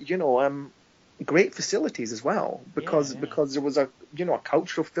great facilities as well, because there was a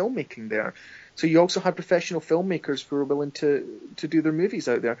culture of filmmaking there. So you also had professional filmmakers who were willing to do their movies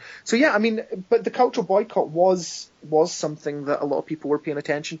out there. So yeah, I mean, but the cultural boycott was something that a lot of people were paying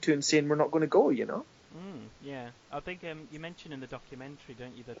attention to and saying we're not going to go. Yeah, I think you mentioned in the documentary,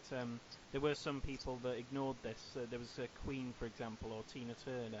 don't you, that there were some people that ignored this. There was Queen, for example, or Tina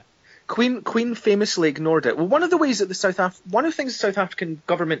Turner. Queen famously ignored it. Well, one of the things the South African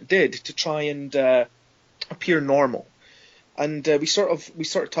government did to try and appear normal, and we sort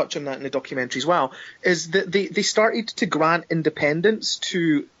of touch on that in the documentary as well, is that they started to grant independence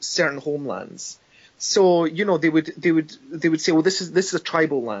to certain homelands. So they would say, well, this is a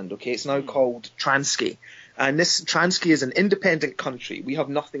tribal land, okay? It's now called Transkei, and this Transkei is an independent country. We have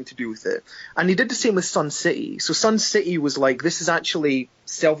nothing to do with it. And he did the same with Sun City. So Sun City was like, this is actually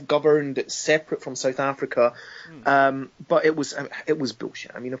self-governed, it's separate from South Africa, but it was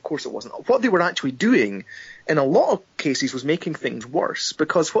bullshit. I mean, of course it wasn't. What they were actually doing, in a lot of cases, was making things worse,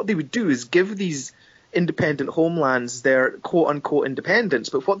 because what they would do is give these independent homelands their quote-unquote independence,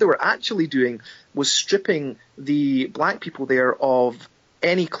 but what they were actually doing was stripping the black people there of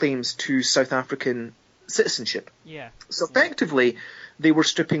any claims to South African citizenship. Yeah. So effectively, they were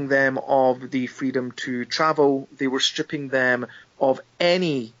stripping them of the freedom to travel. They were stripping them of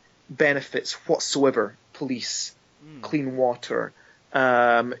any benefits whatsoever: police, clean water,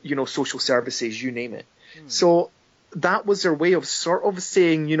 social services, you name it. So that was their way of sort of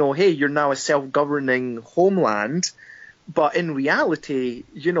saying, hey, you're now a self-governing homeland, but in reality,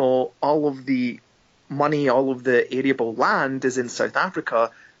 all of the money, all of the arable land is in South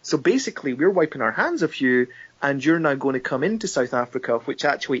Africa. So basically, we're wiping our hands of you, and you're now going to come into South Africa, which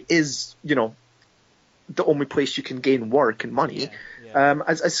actually is, the only place you can gain work and money,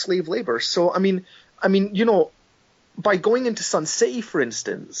 as slave labor. So I mean, by going into Sun City, for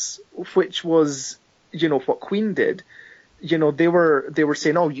instance, which was what Queen did, they were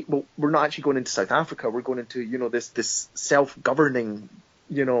saying, oh, well, we're not actually going into South Africa. We're going into, this self-governing,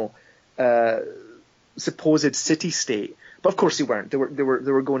 supposed city-state. But of course they weren't. They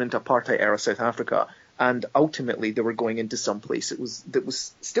were going into apartheid era South Africa, and ultimately they were going into some place that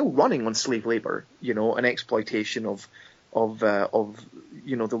was still running on slave labor, an exploitation of the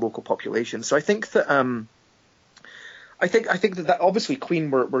local population. So I think that I think that obviously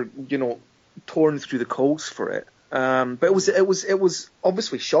Queen were torn through the coals for it. But it was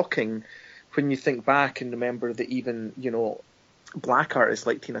obviously shocking when you think back and remember that even black artists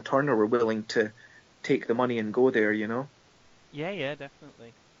like Tina Turner were willing to take the money and go there. Yeah,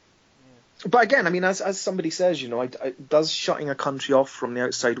 definitely. Yeah. But again, I mean, as somebody says, does shutting a country off from the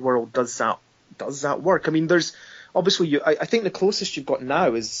outside world, does that work? I mean, there's obviously I think the closest you've got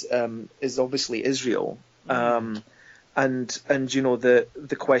now is obviously Israel. And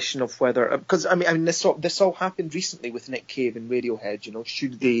the question of whether, because I mean this all happened recently with Nick Cave and Radiohead.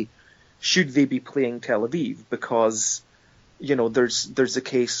 Should they be playing Tel Aviv, because there's a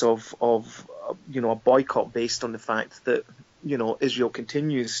case of a boycott based on the fact that Israel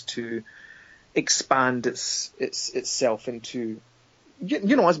continues to expand itself into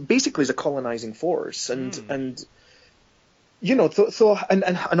as basically as a colonizing force, and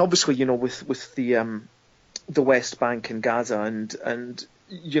obviously with the West Bank and Gaza and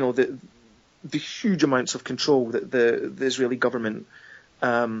the huge amounts of control that the Israeli government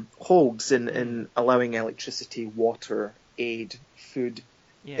holds in allowing electricity, water, aid, food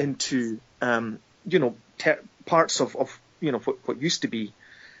into parts of what used to be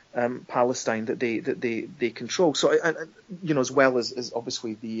Palestine that they control. So as well as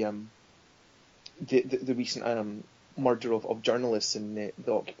obviously the recent murder of journalists in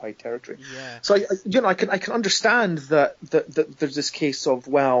the occupied territory. Yeah. So I can understand that there's this case of,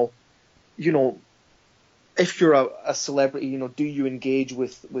 well, if you're a celebrity, do you engage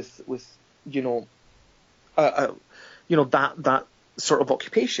with that sort of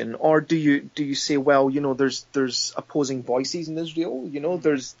occupation, or do you say, well, there's opposing voices in Israel,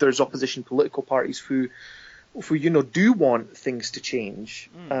 there's opposition political parties who do want things to change,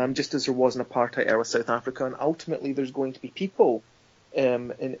 just as there was in apartheid era South Africa, and ultimately there's going to be people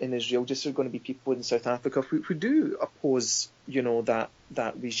in Israel, just as there are going to be people in South Africa who do oppose that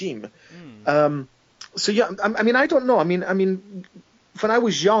regime. So yeah, I mean, I don't know. I mean, when I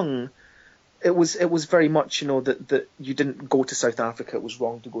was young, it was very much that you didn't go to South Africa. It was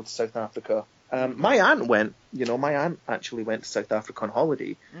wrong to go to South Africa. My aunt actually went to South Africa on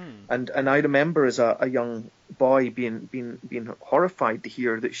holiday, and I remember as a young boy being horrified to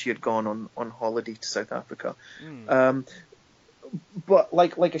hear that she had gone on holiday to South Africa. But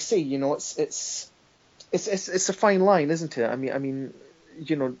like I say, it's a fine line, isn't it? I mean,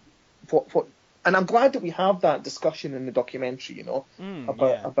 what. And I'm glad that we have that discussion in the documentary,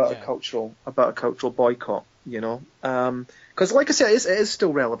 about a cultural boycott, because like I said, it is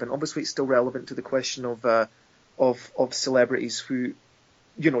still relevant. Obviously, it's still relevant to the question of celebrities who,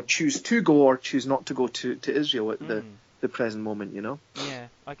 choose to go or choose not to go to Israel at the present moment, Yeah,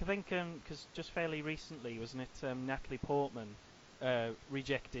 I think because just fairly recently, wasn't it, Natalie Portman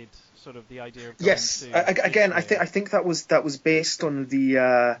rejected sort of the idea of going to again, Israel. I think that was based on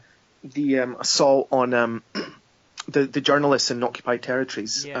the assault on the journalists in occupied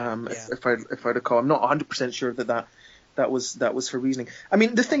territories. If I recall, I'm not 100% sure that was her reasoning. I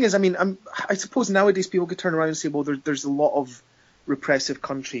mean, the thing is, I suppose nowadays people could turn around and say, well, there's a lot of repressive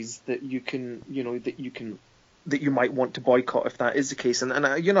countries that you might want to boycott if that is the case. And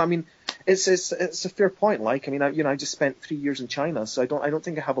I mean, it's a fair point. Like, I mean, I just spent 3 years in China, so I don't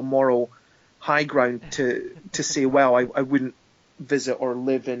think I have a moral high ground to say, well, I wouldn't visit or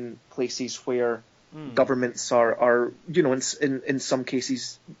live in places where governments are in some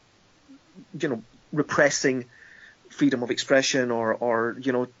cases repressing freedom of expression or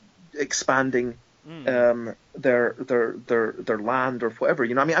expanding their land or whatever.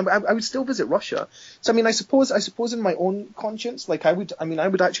 I would still visit Russia. So I mean, I suppose in my own conscience, like I would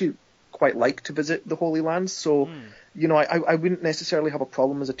actually quite like to visit the Holy Land. So I wouldn't necessarily have a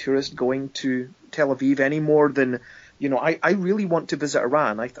problem as a tourist going to Tel Aviv any more than I really want to visit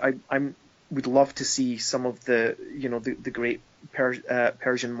Iran. I would love to see some of the the great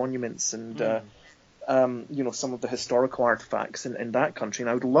Persian monuments and some of the historical artifacts in that country, and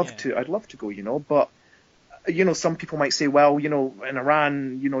I would love to. I'd love to go. But some people might say, well, in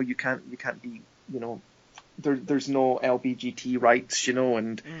Iran, you can't be, there's no LBGT rights,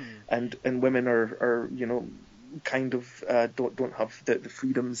 and women are kind of don't have the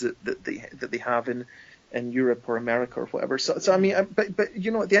freedoms that they have in Europe or America or whatever. So I mean, but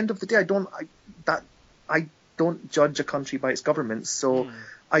at the end of the day, I don't judge a country by its government. So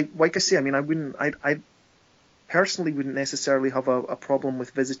like I say, I mean, I personally wouldn't necessarily have a problem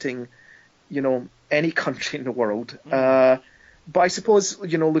with visiting, any country in the world. But I suppose,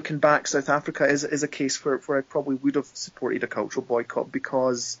 looking back, South Africa is a case where I probably would have supported a cultural boycott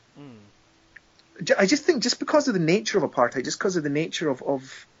because I just think just because of the nature of apartheid, just because of the nature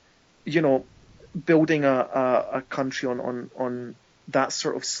of building a country on that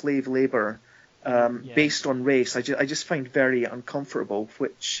sort of slave labor based on race, I just find very uncomfortable.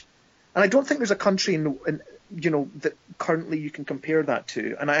 And I don't think there's a country in that currently you can compare that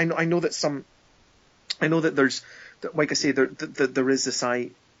to. And I know that there's, like I say, there is this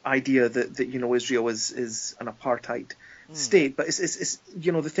idea that Israel is an apartheid state, but it's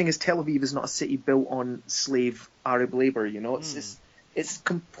the thing is, Tel Aviv is not a city built on slave Arab labor. It's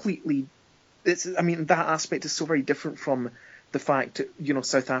completely. I mean, that aspect is so very different from the fact that,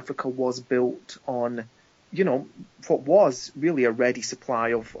 South Africa was built on, what was really a ready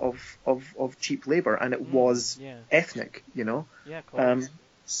supply of cheap labor, and it was ethnic, Yeah, of course.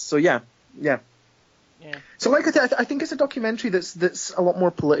 So yeah. So like I think it's a documentary that's a lot more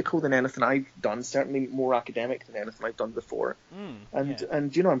political than anything I've done, certainly more academic than anything I've done before. And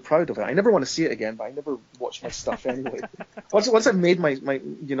I'm proud of it. I never want to see it again, but I never watch my stuff anyway. Once I've made my my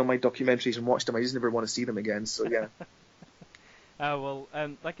documentaries and watched them, I just never want to see them again. So yeah.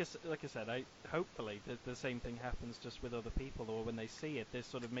 Like I said, hopefully the same thing happens just with other people, or when they see it, they're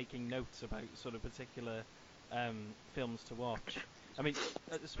sort of making notes about sort of particular films to watch. I mean,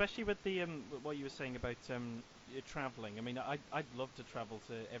 especially with the what you were saying about travelling. I mean, I'd love to travel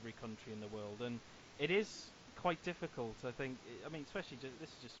to every country in the world, and it is quite difficult. I think. I mean, especially this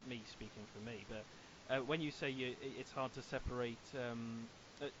is just me speaking for me, but when you say it's hard to separate.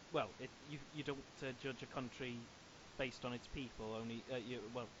 You don't judge a country based on its people. Only you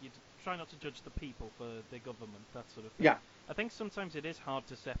try not to judge the people for their government, that sort of thing. Yeah. I think sometimes it is hard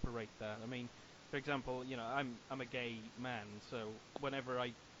to separate that. I mean, for example, I'm a gay man, so whenever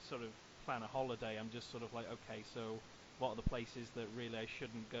I sort of plan a holiday, I'm just sort of like, okay, so what are the places that really I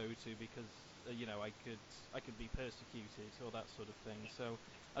shouldn't go to because I could be persecuted or that sort of thing. So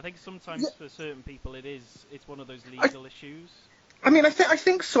I think sometimes for certain people it's one of those legal issues. I mean, I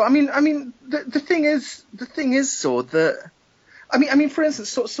think so. I mean, the thing is so that I mean, for instance,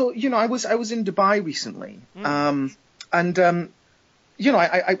 so I was in Dubai recently, and I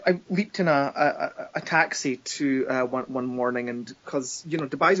leaped in a taxi to one morning, and because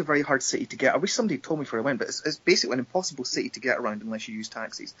Dubai's a very hard city to get. I wish somebody told me before I went, but it's basically an impossible city to get around unless you use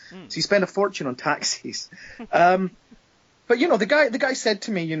taxis. So you spend a fortune on taxis. But the guy said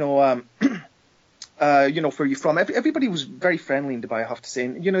to me, where are you from? Everybody was very friendly in Dubai, I have to say.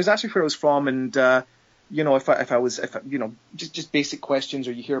 And, he was asking where I was from, and if just basic questions,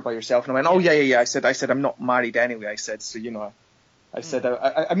 or you here by yourself. And I went, oh yeah. I said I'm not married anyway. I said, so I said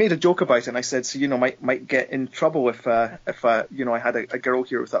I made a joke about it, and I said, so might get in trouble if I had a girl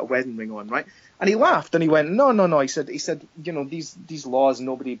here without a wedding ring on, right? And he laughed and he went, no. He said these laws,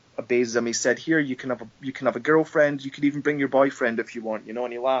 nobody obeys them. He said, here you can have a girlfriend, you can even bring your boyfriend if you want,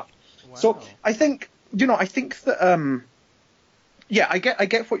 and he laughed. Wow. So I think that I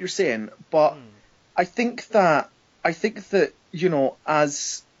get what you're saying, but I think that as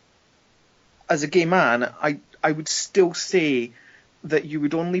a gay man, I would still say that you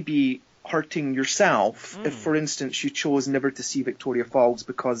would only be hurting yourself if, for instance, you chose never to see Victoria Falls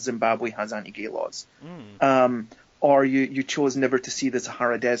because Zimbabwe has anti-gay laws, or you chose never to see the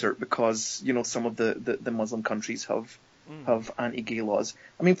Sahara Desert because some of the Muslim countries have anti-gay laws.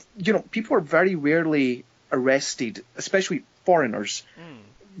 I mean, people are very rarely arrested, especially foreigners,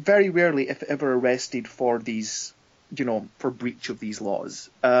 very rarely, if ever, arrested for these, for breach of these laws.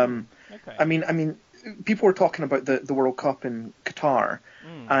 Okay. I mean, people were talking about the World Cup in Qatar,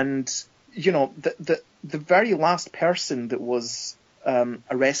 and the very last person that was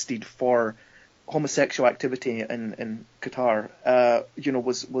arrested for homosexual activity in Qatar,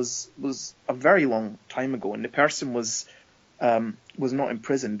 was a very long time ago, and the person was not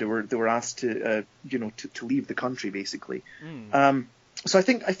imprisoned. They were asked to leave the country, basically. So I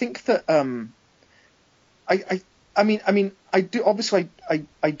think that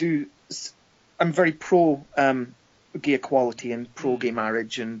I'm very pro gay equality and pro gay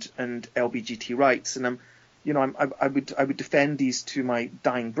marriage and LGBT rights, and I would defend these to my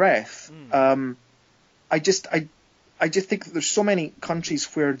dying breath. I just think that there's so many countries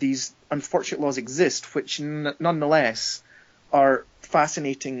where these unfortunate laws exist, which nonetheless are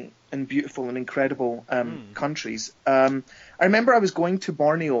fascinating and beautiful and incredible countries. I remember I was going to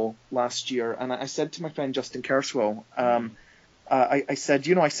Borneo last year, and I said to my friend Justin Kerswell, I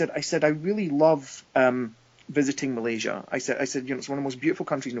said I really love visiting Malaysia. I said it's one of the most beautiful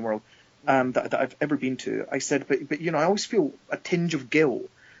countries in the world that I've ever been to. I said, but I always feel a tinge of guilt,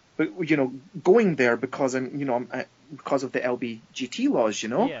 but going there because because of the LGBT laws,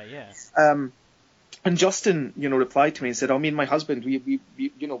 Yeah. And Justin, replied to me and said, me and my husband, we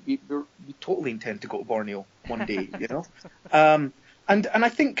totally intend to go to Borneo one day, and I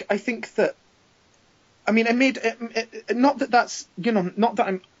think that, I mean, I made not that that's not that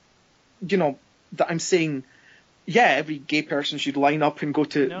I'm that I'm saying every gay person should line up and go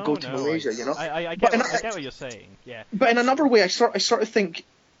to Malaysia, I get what you're saying, yeah. But in another way, I sort of think,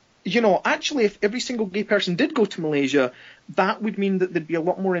 actually, if every single gay person did go to Malaysia, that would mean that there'd be a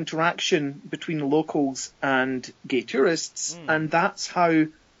lot more interaction between the locals and gay tourists, and that's how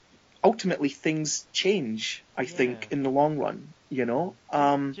ultimately things change, I think, in the long run, I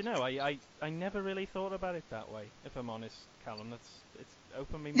never really thought about it that way, if I'm honest, Calum. It's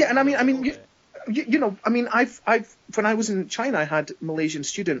opened me. Yeah, and I mean, I've when I was in China, I had Malaysian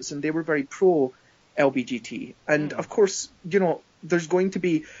students, and they were very pro LGBT, and of course, there's going to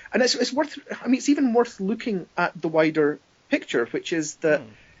be, and it's worth. I mean, it's even worth looking at the wider picture, which is that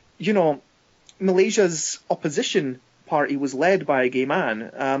Malaysia's opposition party was led by a gay man,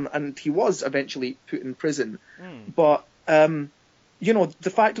 and he was eventually put in prison. But the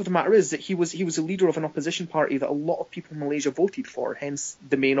fact of the matter is that he was a leader of an opposition party that a lot of people in Malaysia voted for, hence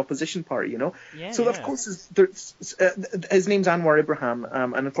the main opposition party, Of course, his name's Anwar Ibrahim,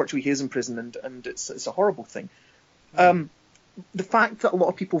 and unfortunately he is in prison, and it's a horrible thing. The fact that a lot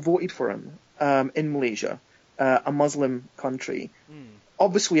of people voted for him in Malaysia, a Muslim country,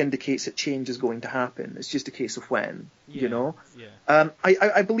 obviously indicates that change is going to happen. It's just a case of when,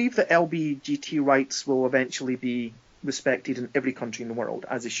 I believe that LGBT rights will eventually be respected in every country in the world,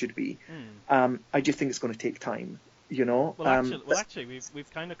 as it should be. I just think it's going to take time, you know. Well, actually,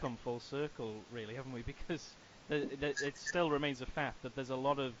 we've kind of come full circle, really, haven't we? Because it still remains a fact that there's a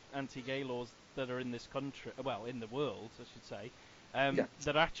lot of anti-gay laws that are in this country, well, in the world, I should say,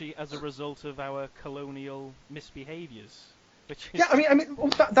 that are actually as a result of our colonial misbehaviours. Yeah, I mean,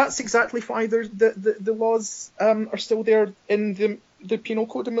 that's exactly why the laws are still there in the Penal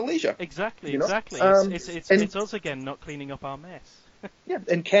Code in Malaysia. Exactly, you know? exactly. It's us again not cleaning up our mess. Yeah,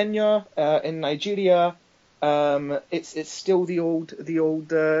 in Kenya, in Nigeria, it's still the old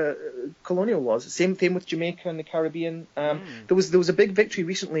colonial laws. Same thing with Jamaica and the Caribbean. There was a big victory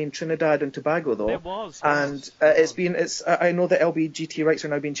recently in Trinidad and Tobago, though. There was. I know that LGBT rights are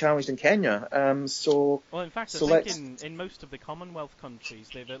now being challenged in Kenya. Well, in fact, I think in most of the Commonwealth countries,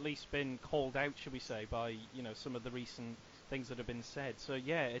 they've at least been called out, should we say, by some of the recent things that have been said. So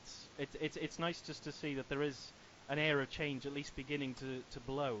yeah, it's nice just to see that there is an air of change at least beginning to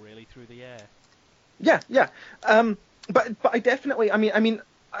blow really through the air. Yeah. But I definitely,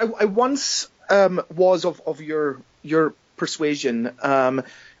 I once was of your persuasion that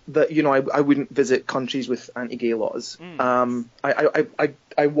I wouldn't visit countries with anti-gay laws.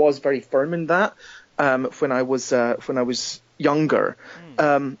 I was very firm in that when I was younger.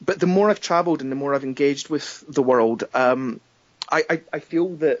 But the more I've travelled and the more I've engaged with the world, I feel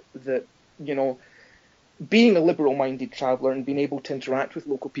that being a liberal-minded traveller and being able to interact with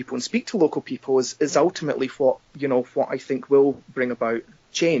local people and speak to local people is ultimately what I think will bring about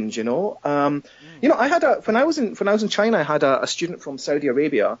change. I had when I was in China, I had a student from Saudi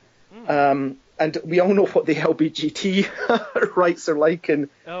Arabia, and we all know what the LGBT rights are like in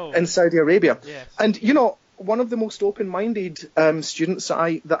Saudi Arabia. Yes. And one of the most open-minded students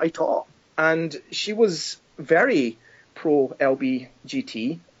that I taught, and she was very pro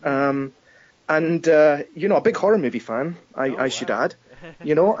LGBT. And a big horror movie fan, I should add,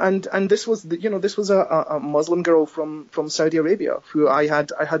 and this was a Muslim girl from Saudi Arabia who I had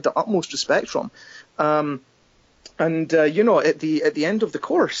the utmost respect from, at the end of the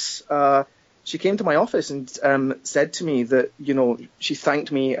course, she came to my office and said to me that she thanked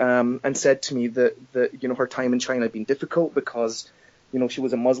me and said to me that her time in China had been difficult because she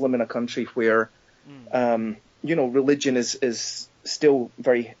was a Muslim in a country where religion is still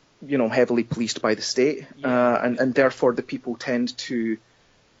very heavily policed by the state, and therefore the people tend to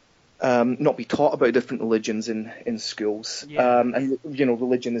not be taught about different religions in schools. And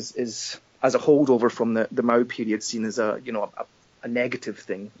religion is as a holdover from the Mao period seen as a negative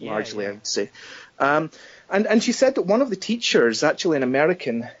thing, largely, I would say. And she said that one of the teachers, actually an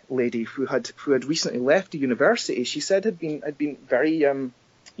American lady who had recently left the university, she said had been very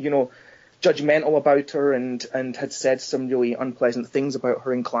judgmental about her and had said some really unpleasant things about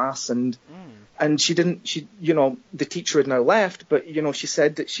her in class, and the teacher had now left, but she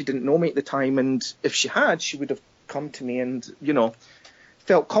said that she didn't know me at the time, and if she had, she would have come to me and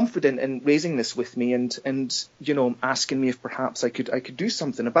felt confident in raising this with me and asking me if perhaps I could do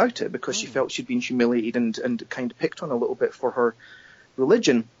something about it, because she felt she'd been humiliated and kind of picked on a little bit for her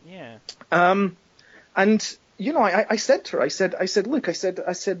religion. I said to her, I said, look, I said,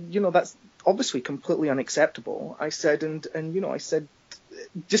 that's obviously completely unacceptable. I said, and I said,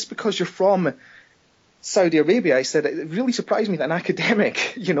 just because you're from Saudi Arabia, I said, it really surprised me that an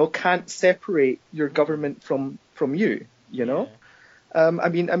academic, can't separate your government from you,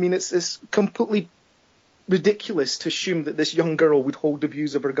 it's completely ridiculous to assume that this young girl would hold the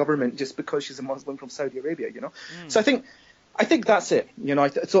views of her government just because she's a Muslim from Saudi Arabia, So I think that's it,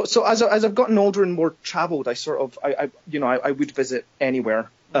 So as I've gotten older and more travelled, I would visit anywhere,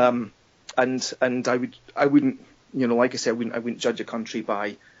 and I wouldn't, like I said, I wouldn't judge a country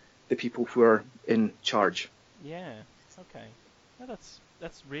by the people who are in charge. Yeah. Okay. Well,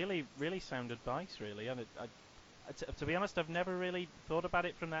 that's really really sound advice, really. And to be honest, I've never really thought about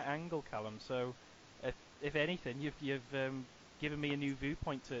it from that angle, Calum. So, if anything, you've given me a new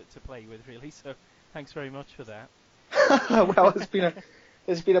viewpoint to play with, really. So, thanks very much for that. Well,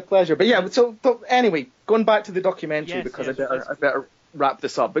 it's been a pleasure. But yeah, so anyway, going back to the documentary, because I better wrap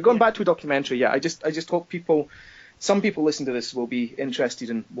this up. But going back to a documentary, I just hope some people listen to this will be interested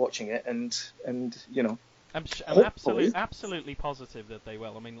in watching it, and I'm absolutely positive that they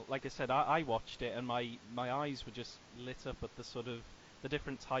will. I mean, like I said, I watched it and my eyes were just lit up at the sort of the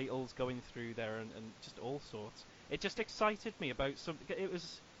different titles going through there and just all sorts. It just excited me about something. It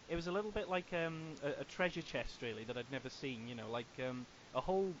was a little bit like a treasure chest, really, that I'd never seen, a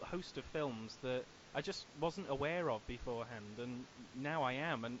whole host of films that I just wasn't aware of beforehand, and now I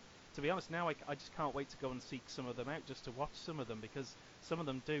am. And to be honest, now I just can't wait to go and seek some of them out just to watch some of them, because some of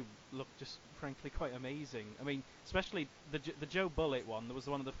them do look just frankly quite amazing. I mean, especially the Joe Bullitt one. There was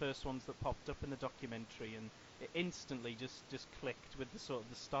one of the first ones that popped up in the documentary, and it instantly just clicked with the sort of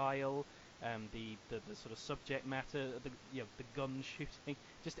the style, the sort of subject matter, the gun shooting,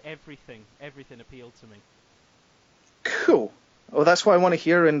 just everything appealed to me. Cool. Well, that's what I want to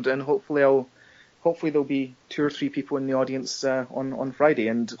hear, and hopefully there'll be 2 or 3 people in the audience on Friday,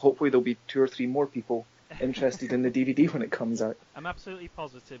 and hopefully there'll be 2 or 3 more people interested in the DVD when it comes out. I'm absolutely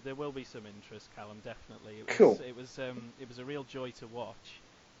positive there will be some interest, Calum. Definitely. Cool. It was a real joy to watch.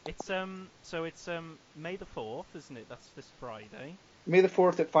 It's May the 4th, isn't it? That's this Friday. May the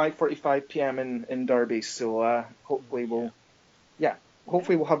 4th at 5:45 p.m. in Derby. So hopefully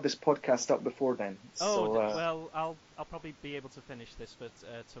hopefully we'll have this podcast up before then. Well, I'll probably be able to finish this for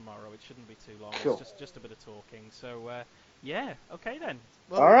tomorrow. It shouldn't be too long. Cool. It's just a bit of talking. So okay then.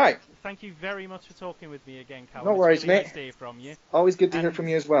 Well, all right. Thank you very much for talking with me again, Calum. No worries, it's really mate. Nice to hear from you. Always good to hear from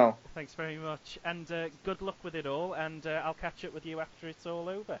you as well. Thanks very much, and good luck with it all. And I'll catch up with you after it's all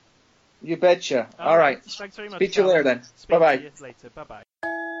over. You betcha. All right. Thanks very much. Speak to you later then. Bye bye. Bye-bye. Later. Bye bye.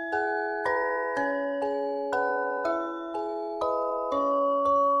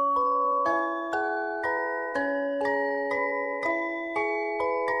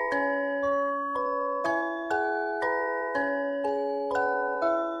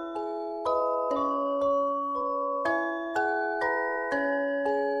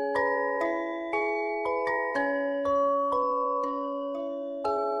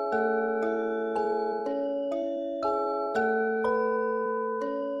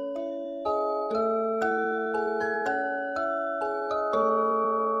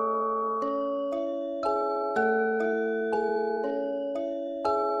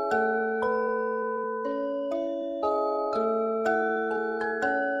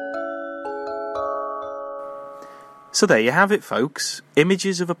 So there you have it, folks.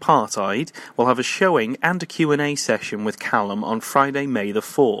 Images of Apartheid will have a showing and a Q&A session with Calum on Friday, May the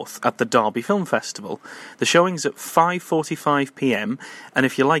 4th at the Derby Film Festival. The showing's at 5:45 p.m, and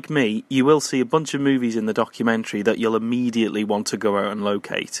if you're like me, you will see a bunch of movies in the documentary that you'll immediately want to go out and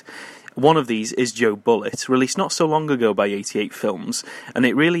locate. One of these is Joe Bullitt, released not so long ago by 88 Films, and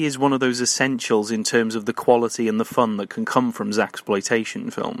it really is one of those essentials in terms of the quality and the fun that can come from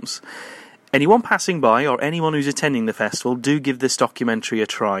Zaxploitation films. Anyone passing by or anyone who's attending the festival, do give this documentary a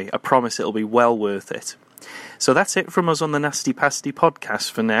try. I promise it'll be well worth it. So that's it from us on the Nasty Pasty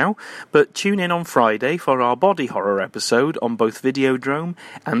Podcast for now, but tune in on Friday for our body horror episode on both Videodrome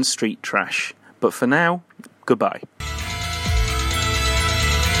and Street Trash. But for now, goodbye.